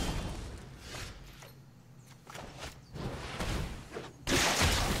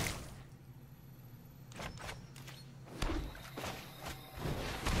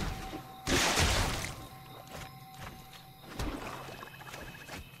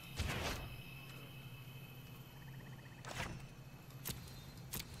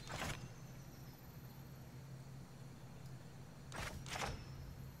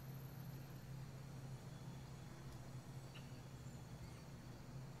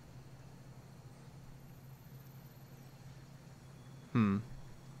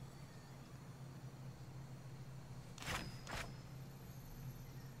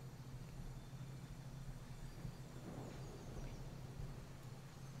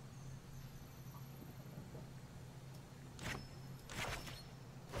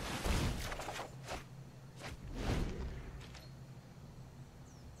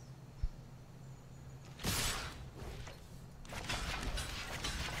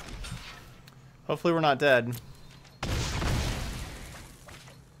 Hopefully we're not dead.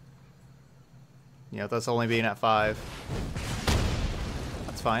 Yeah, that's only being at 5.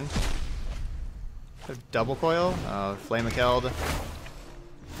 That's fine. Double coil? Oh, Flame of Keld.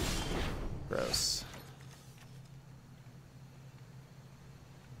 Gross.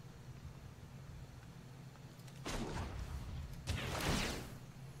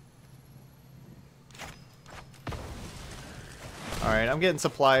 Alright, I'm getting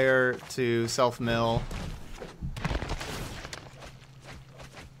Supplier to self-mill.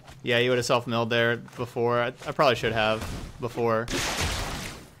 Yeah, you would have self-milled there before. I probably should have before.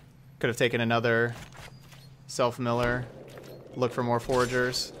 Could have taken another self-miller. Look for more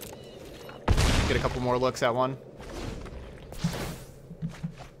foragers. Get a couple more looks at one.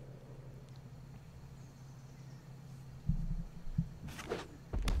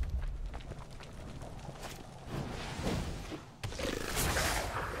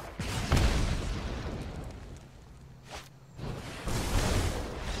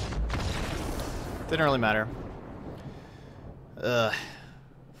 Didn't really matter. Ugh.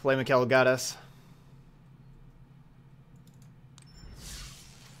 Flame of Keld got us.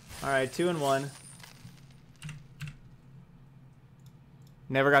 Alright, 2 and 1.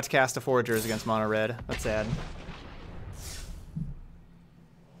 Never got to cast a Foragers against Mono Red. That's sad.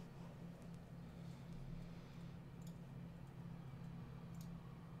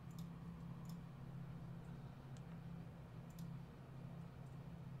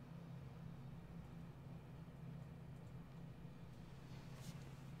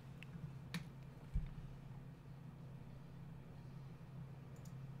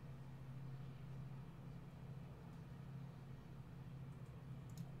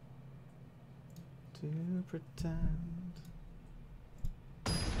 To pretend.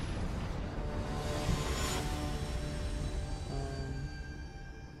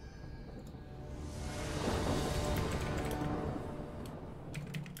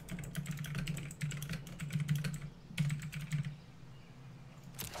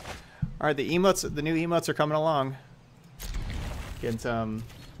 All right, the emotes, the new emotes are coming along. Getting some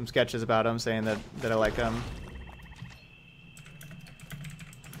sketches about them, saying that I like them.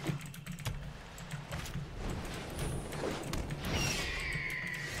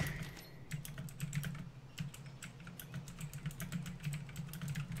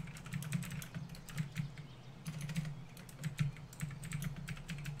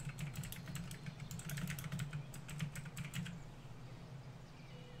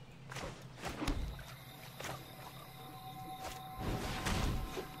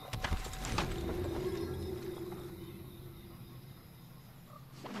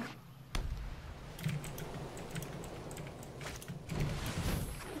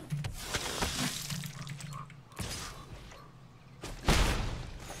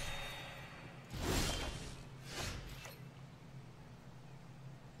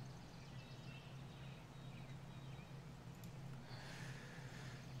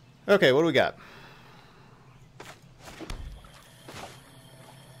 Okay, what do we got?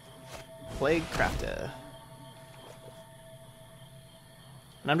 Plague Crafter.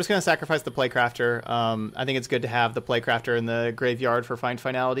 And I'm just going to sacrifice the Plague Crafter. I think it's good to have the Plague Crafter in the graveyard for Find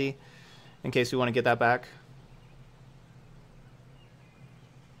Finality, in case we want to get that back.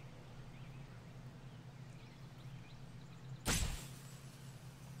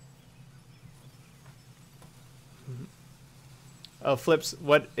 Oh, Flips,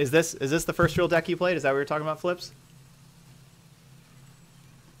 what is this? Is this the first real deck you played? Is that what you're talking about, Flips?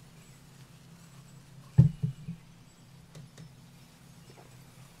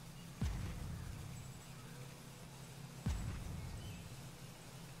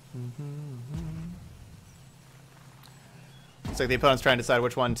 Looks like the opponent's trying to decide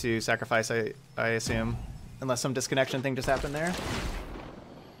which one to sacrifice, I assume. Unless some disconnection thing just happened there.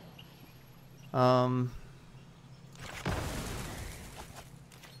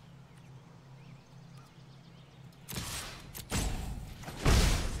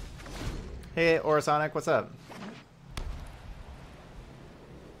 Hey, Orasonic, what's up?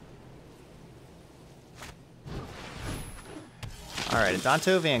 Alright,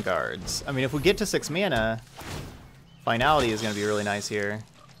 Adanto Vanguards. I mean, if we get to 6 mana, Finality is going to be really nice here.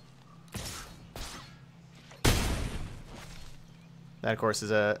 That, of course,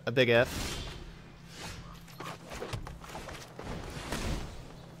 is a big if.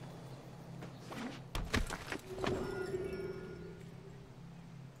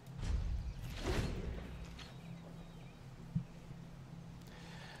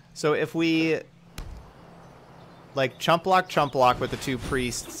 So if we like chump block with the 2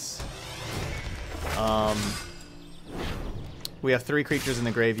 priests, we have 3 creatures in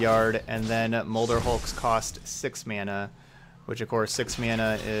the graveyard, and then Molder Hulks cost 6 mana, which of course 6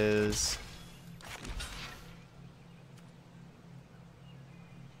 mana is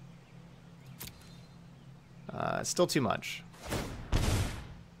still too much.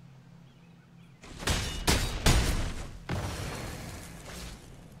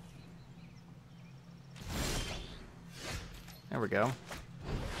 There we go.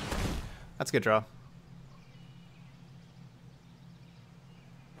 That's a good draw.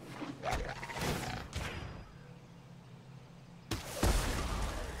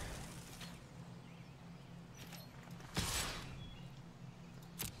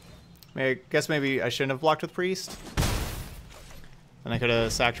 I guess maybe I shouldn't have blocked with Priest. And I could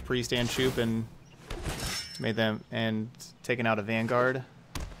have sacked Priest and Choop and made them and taken out a Vanguard.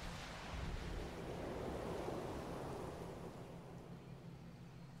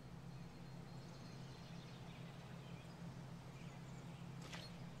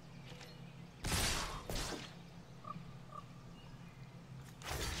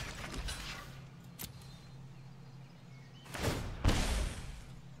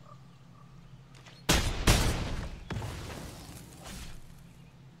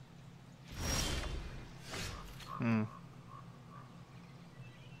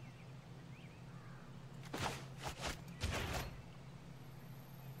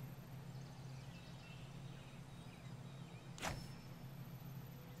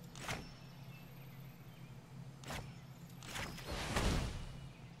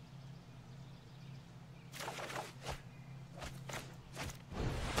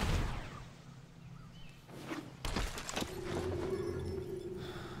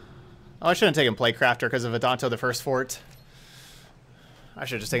 Oh, I shouldn't have taken Playcrafter because of Adanto the first fort. I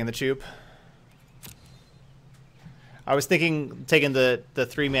should have just taken the Choop. I was thinking taking the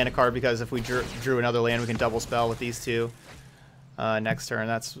 3 mana card because if we drew another land, we can double spell with these 2 next turn.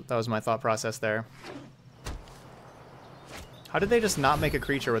 That was my thought process there. How did they just not make a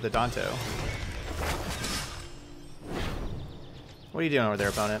creature with Adanto? What are you doing over there,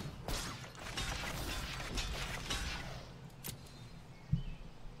 opponent?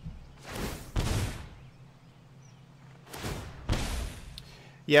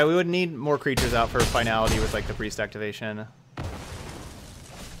 Yeah, we would need more creatures out for finality with like the priest activation.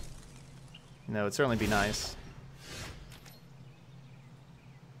 No, it'd certainly be nice.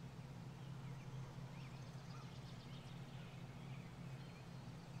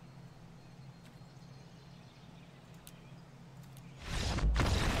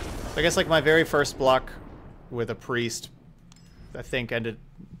 I guess like my very first block with a priest, I think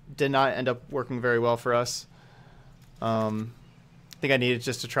did not end up working very well for us. I think I needed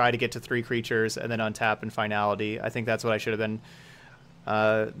just to try to get to 3 creatures and then untap and finality. I think that's what I should have been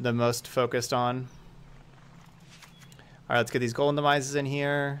the most focused on. All right, let's get these Golden Demises in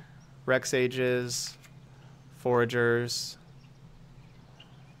here. Rex Sages, Foragers.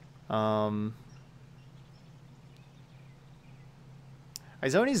 Izoni's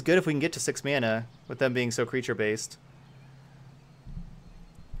good if we can get to 6 mana with them being so creature-based.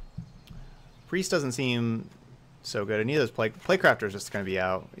 Priest doesn't seem so good. And neither is Playcrafter is just going to be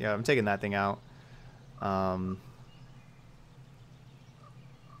out. Yeah, I'm taking that thing out. That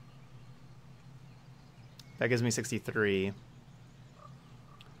gives me 63.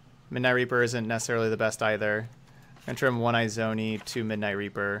 Midnight Reaper isn't necessarily the best either. I'm going to trim 1 Izoni, 2 Midnight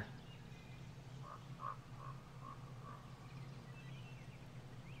Reaper.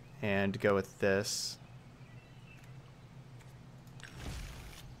 And go with this.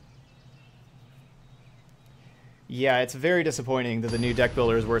 Yeah, it's very disappointing that the new deck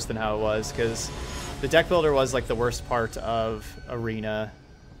builder is worse than how it was, because the deck builder was like the worst part of Arena,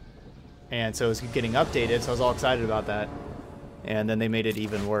 and so it was getting updated, so I was all excited about that, and then they made it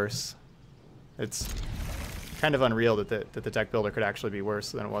even worse. It's kind of unreal that the deck builder could actually be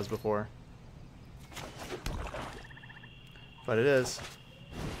worse than it was before. But it is.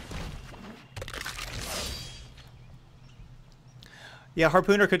 Yeah,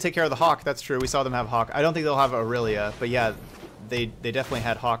 Harpooner could take care of the Hawk. That's true. We saw them have Hawk. I don't think they'll have Aurelia, but yeah, they definitely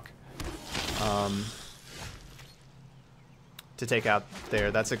had Hawk to take out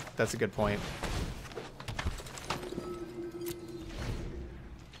there. That's a good point.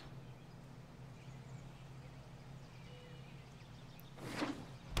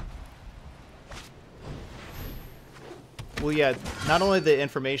 Well, yeah, not only the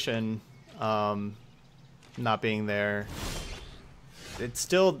information not being there, it's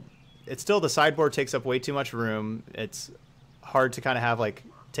still the sideboard takes up way too much room. It's hard to kind of have like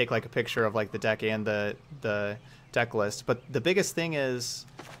take like a picture of like the deck and the deck list. But the biggest thing is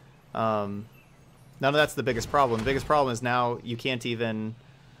none of that's the biggest problem. The biggest problem is now you can't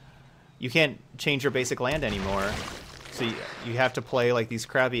change your basic land anymore. So you have to play like these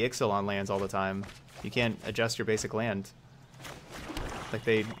crappy Ixalan lands all the time. You can't adjust your basic land.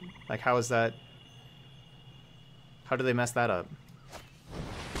 How is that? How do they mess that up?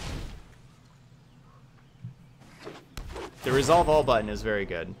 The resolve all button is very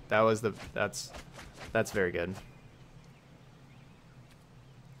good. That's very good.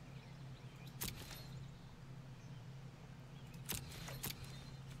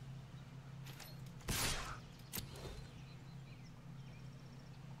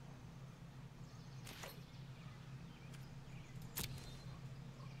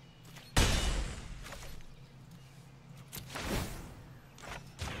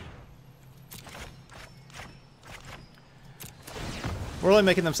 We're only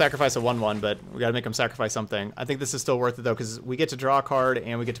making them sacrifice a 1/1, but we gotta make them sacrifice something. I think this is still worth it though, because we get to draw a card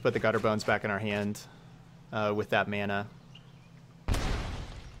and we get to put the Gutter Bones back in our hand with that mana.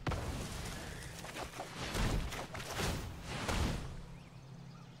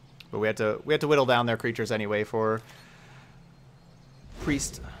 But we have to whittle down their creatures anyway for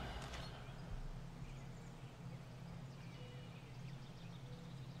Priest.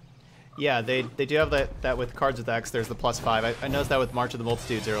 Yeah, they do have that with cards with X. There's the +5. I noticed that with March of the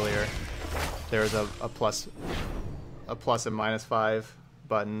Multitudes earlier. There's a plus and -5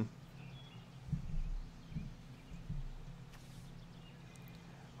 button.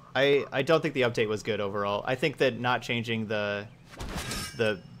 I don't think the update was good overall. I think that not changing the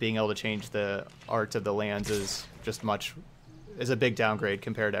being able to change the art of the lands is just is a big downgrade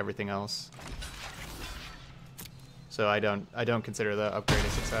compared to everything else. So I don't consider the upgrade a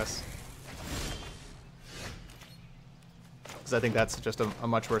success. I think that's just a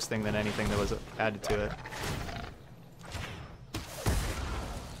much worse thing than anything that was added to it.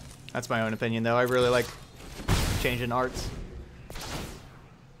 That's my own opinion, though. I really like changing arts.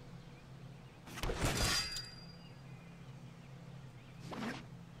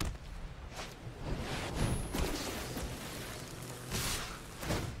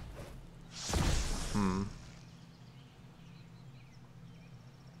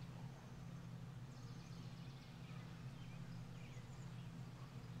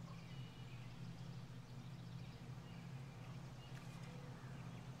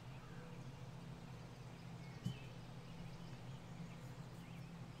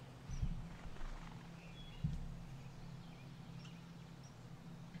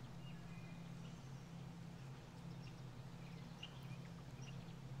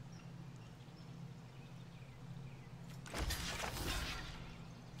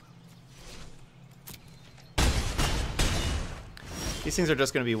 These things are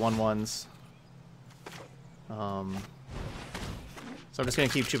just going to be 1/1s. So I'm just going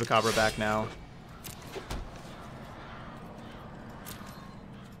to keep Chupacabra back now.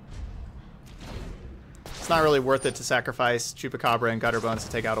 It's not really worth it to sacrifice Chupacabra and Gutterbones to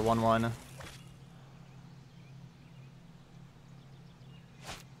take out a 1/1.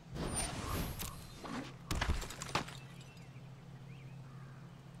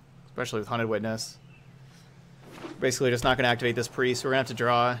 Especially with Hunted Witness. Basically just not going to activate this priest. We're going to have to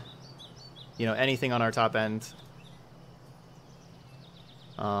draw, anything on our top end.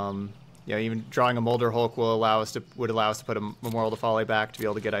 Even drawing a Molder Hulk would allow us to put a Memorial to Folly back to be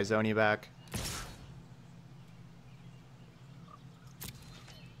able to get Isonia back.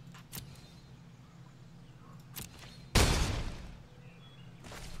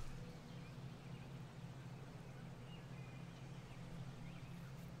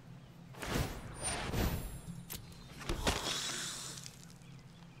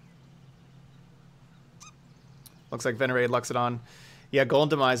 Looks like Venerated Luxodon. Yeah, Golden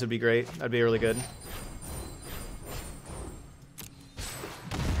Demise would be great. That'd be really good.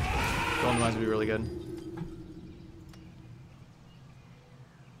 Golden Demise would be really good.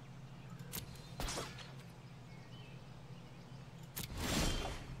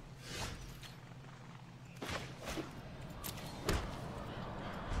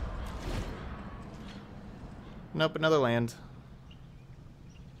 Nope, another land.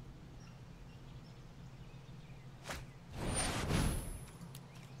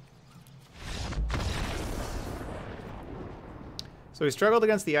 So we struggled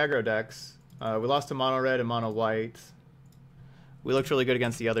against the aggro decks. We lost to mono red and mono white. We looked really good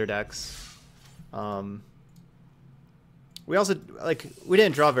against the other decks. We also, like, we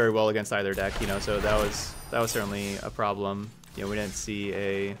didn't draw very well against either deck, you know, so that was certainly a problem. You know, we didn't see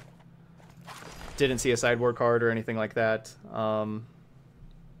a sideboard card or anything like that.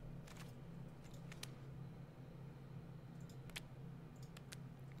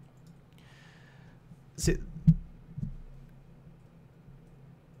 See,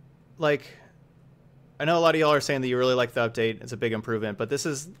 like, I know a lot of y'all are saying that you really like the update. It's a big improvement, but this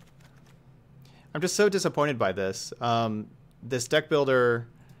is... I'm just so disappointed by this. This deck builder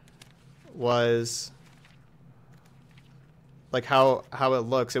was... like, how it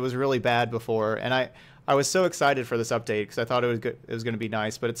looks. It was really bad before, and I was so excited for this update because I thought it was good, it was going to be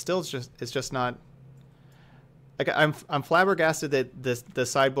nice, but it's just not... like, I'm flabbergasted that the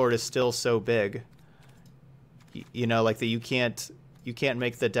sideboard is still so big. You know, like, that you can't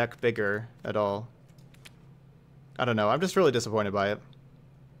make the deck bigger at all. I don't know. I'm just really disappointed by it.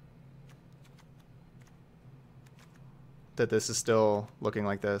 That this is still looking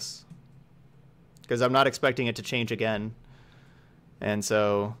like this. Because I'm not expecting it to change again. And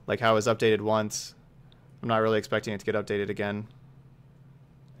so, like, how it was updated once, I'm not really expecting it to get updated again.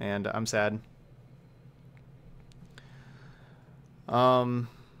 And I'm sad.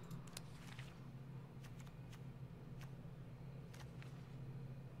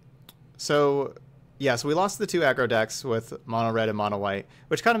 So, yeah, so we lost the 2 aggro decks with mono red and mono white,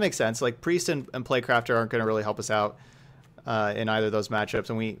 which kind of makes sense. Like, Priest and Playcrafter aren't going to really help us out in either of those matchups,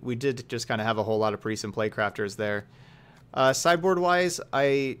 and we did just kind of have a whole lot of Priests and Playcrafters there. Sideboard-wise,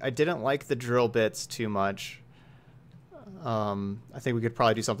 I didn't like the drill bits too much. I think we could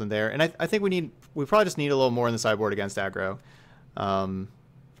probably do something there, and I think we probably just need a little more in the sideboard against aggro.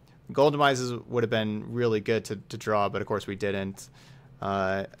 Golden Mises would have been really good to draw, but of course we didn't.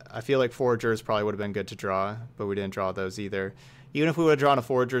 I feel like Foragers probably would have been good to draw, but we didn't draw those either. Even if we would have drawn a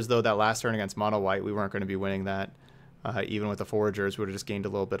Foragers, though, that last turn against Mono White, we weren't going to be winning that. Even with the Foragers, we would have just gained a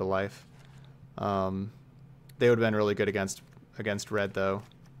little bit of life. They would have been really good against Red, though.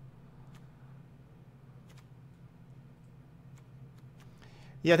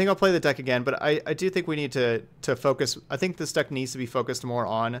 Yeah, I think I'll play the deck again, but I do think we need to focus. I think this deck needs to be focused more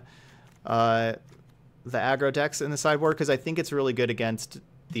on the aggro decks in the sideboard, because I think it's really good against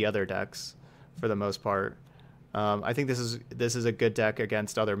the other decks for the most part. I think this is a good deck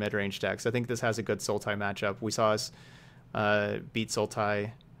against other mid-range decks. I think this has a good Sultai matchup. We saw us beat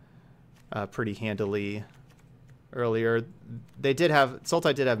Sultai pretty handily earlier.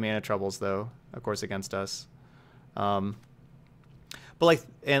 Sultai did have mana troubles, though, of course, against us. But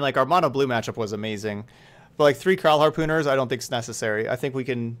like our mono blue matchup was amazing. But like 3 Kraul Harpooners, I don't think it's necessary. I think we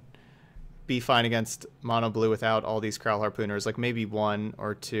can be fine against mono blue without all these Kraul Harpooners. Like maybe 1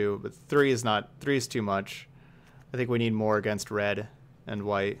 or 2, but 3 is too much. I think we need more against red and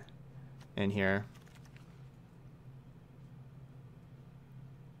white in here.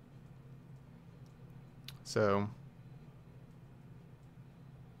 So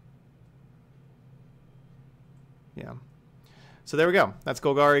yeah. So there we go. That's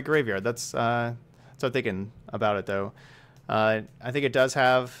Golgari Graveyard. That's what I'm thinking about it, though. I think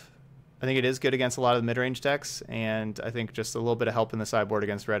it is good against a lot of the mid-range decks, and I think just a little bit of help in the sideboard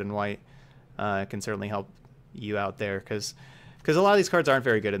against red and white can certainly help you out there, because a lot of these cards aren't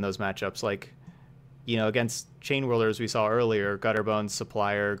very good in those matchups. Like, you know, against Chain Whirlers we saw earlier, Gutterbones,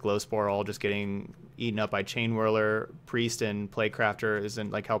 Supplier, Glowspore all just getting eaten up by Chain Whirler. Priest and Playcrafter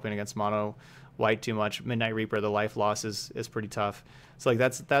isn't like helping against mono white too much. Midnight Reaper, the life loss is pretty tough. So like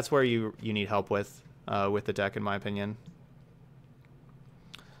that's where you need help with the deck, in my opinion.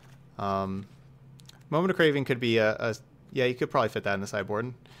 Moment of Craving could be yeah, you could probably fit that in the sideboard.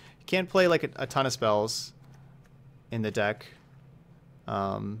 You can't play like a ton of spells in the deck,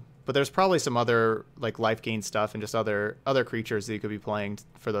 but there's probably some other like life gain stuff and just other creatures that you could be playing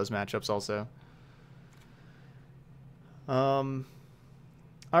for those matchups also.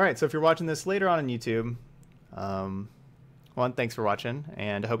 All right, so if you're watching this later on YouTube, one, thanks for watching,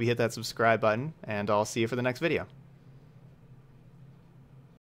 and I hope you hit that subscribe button, and I'll see you for the next video.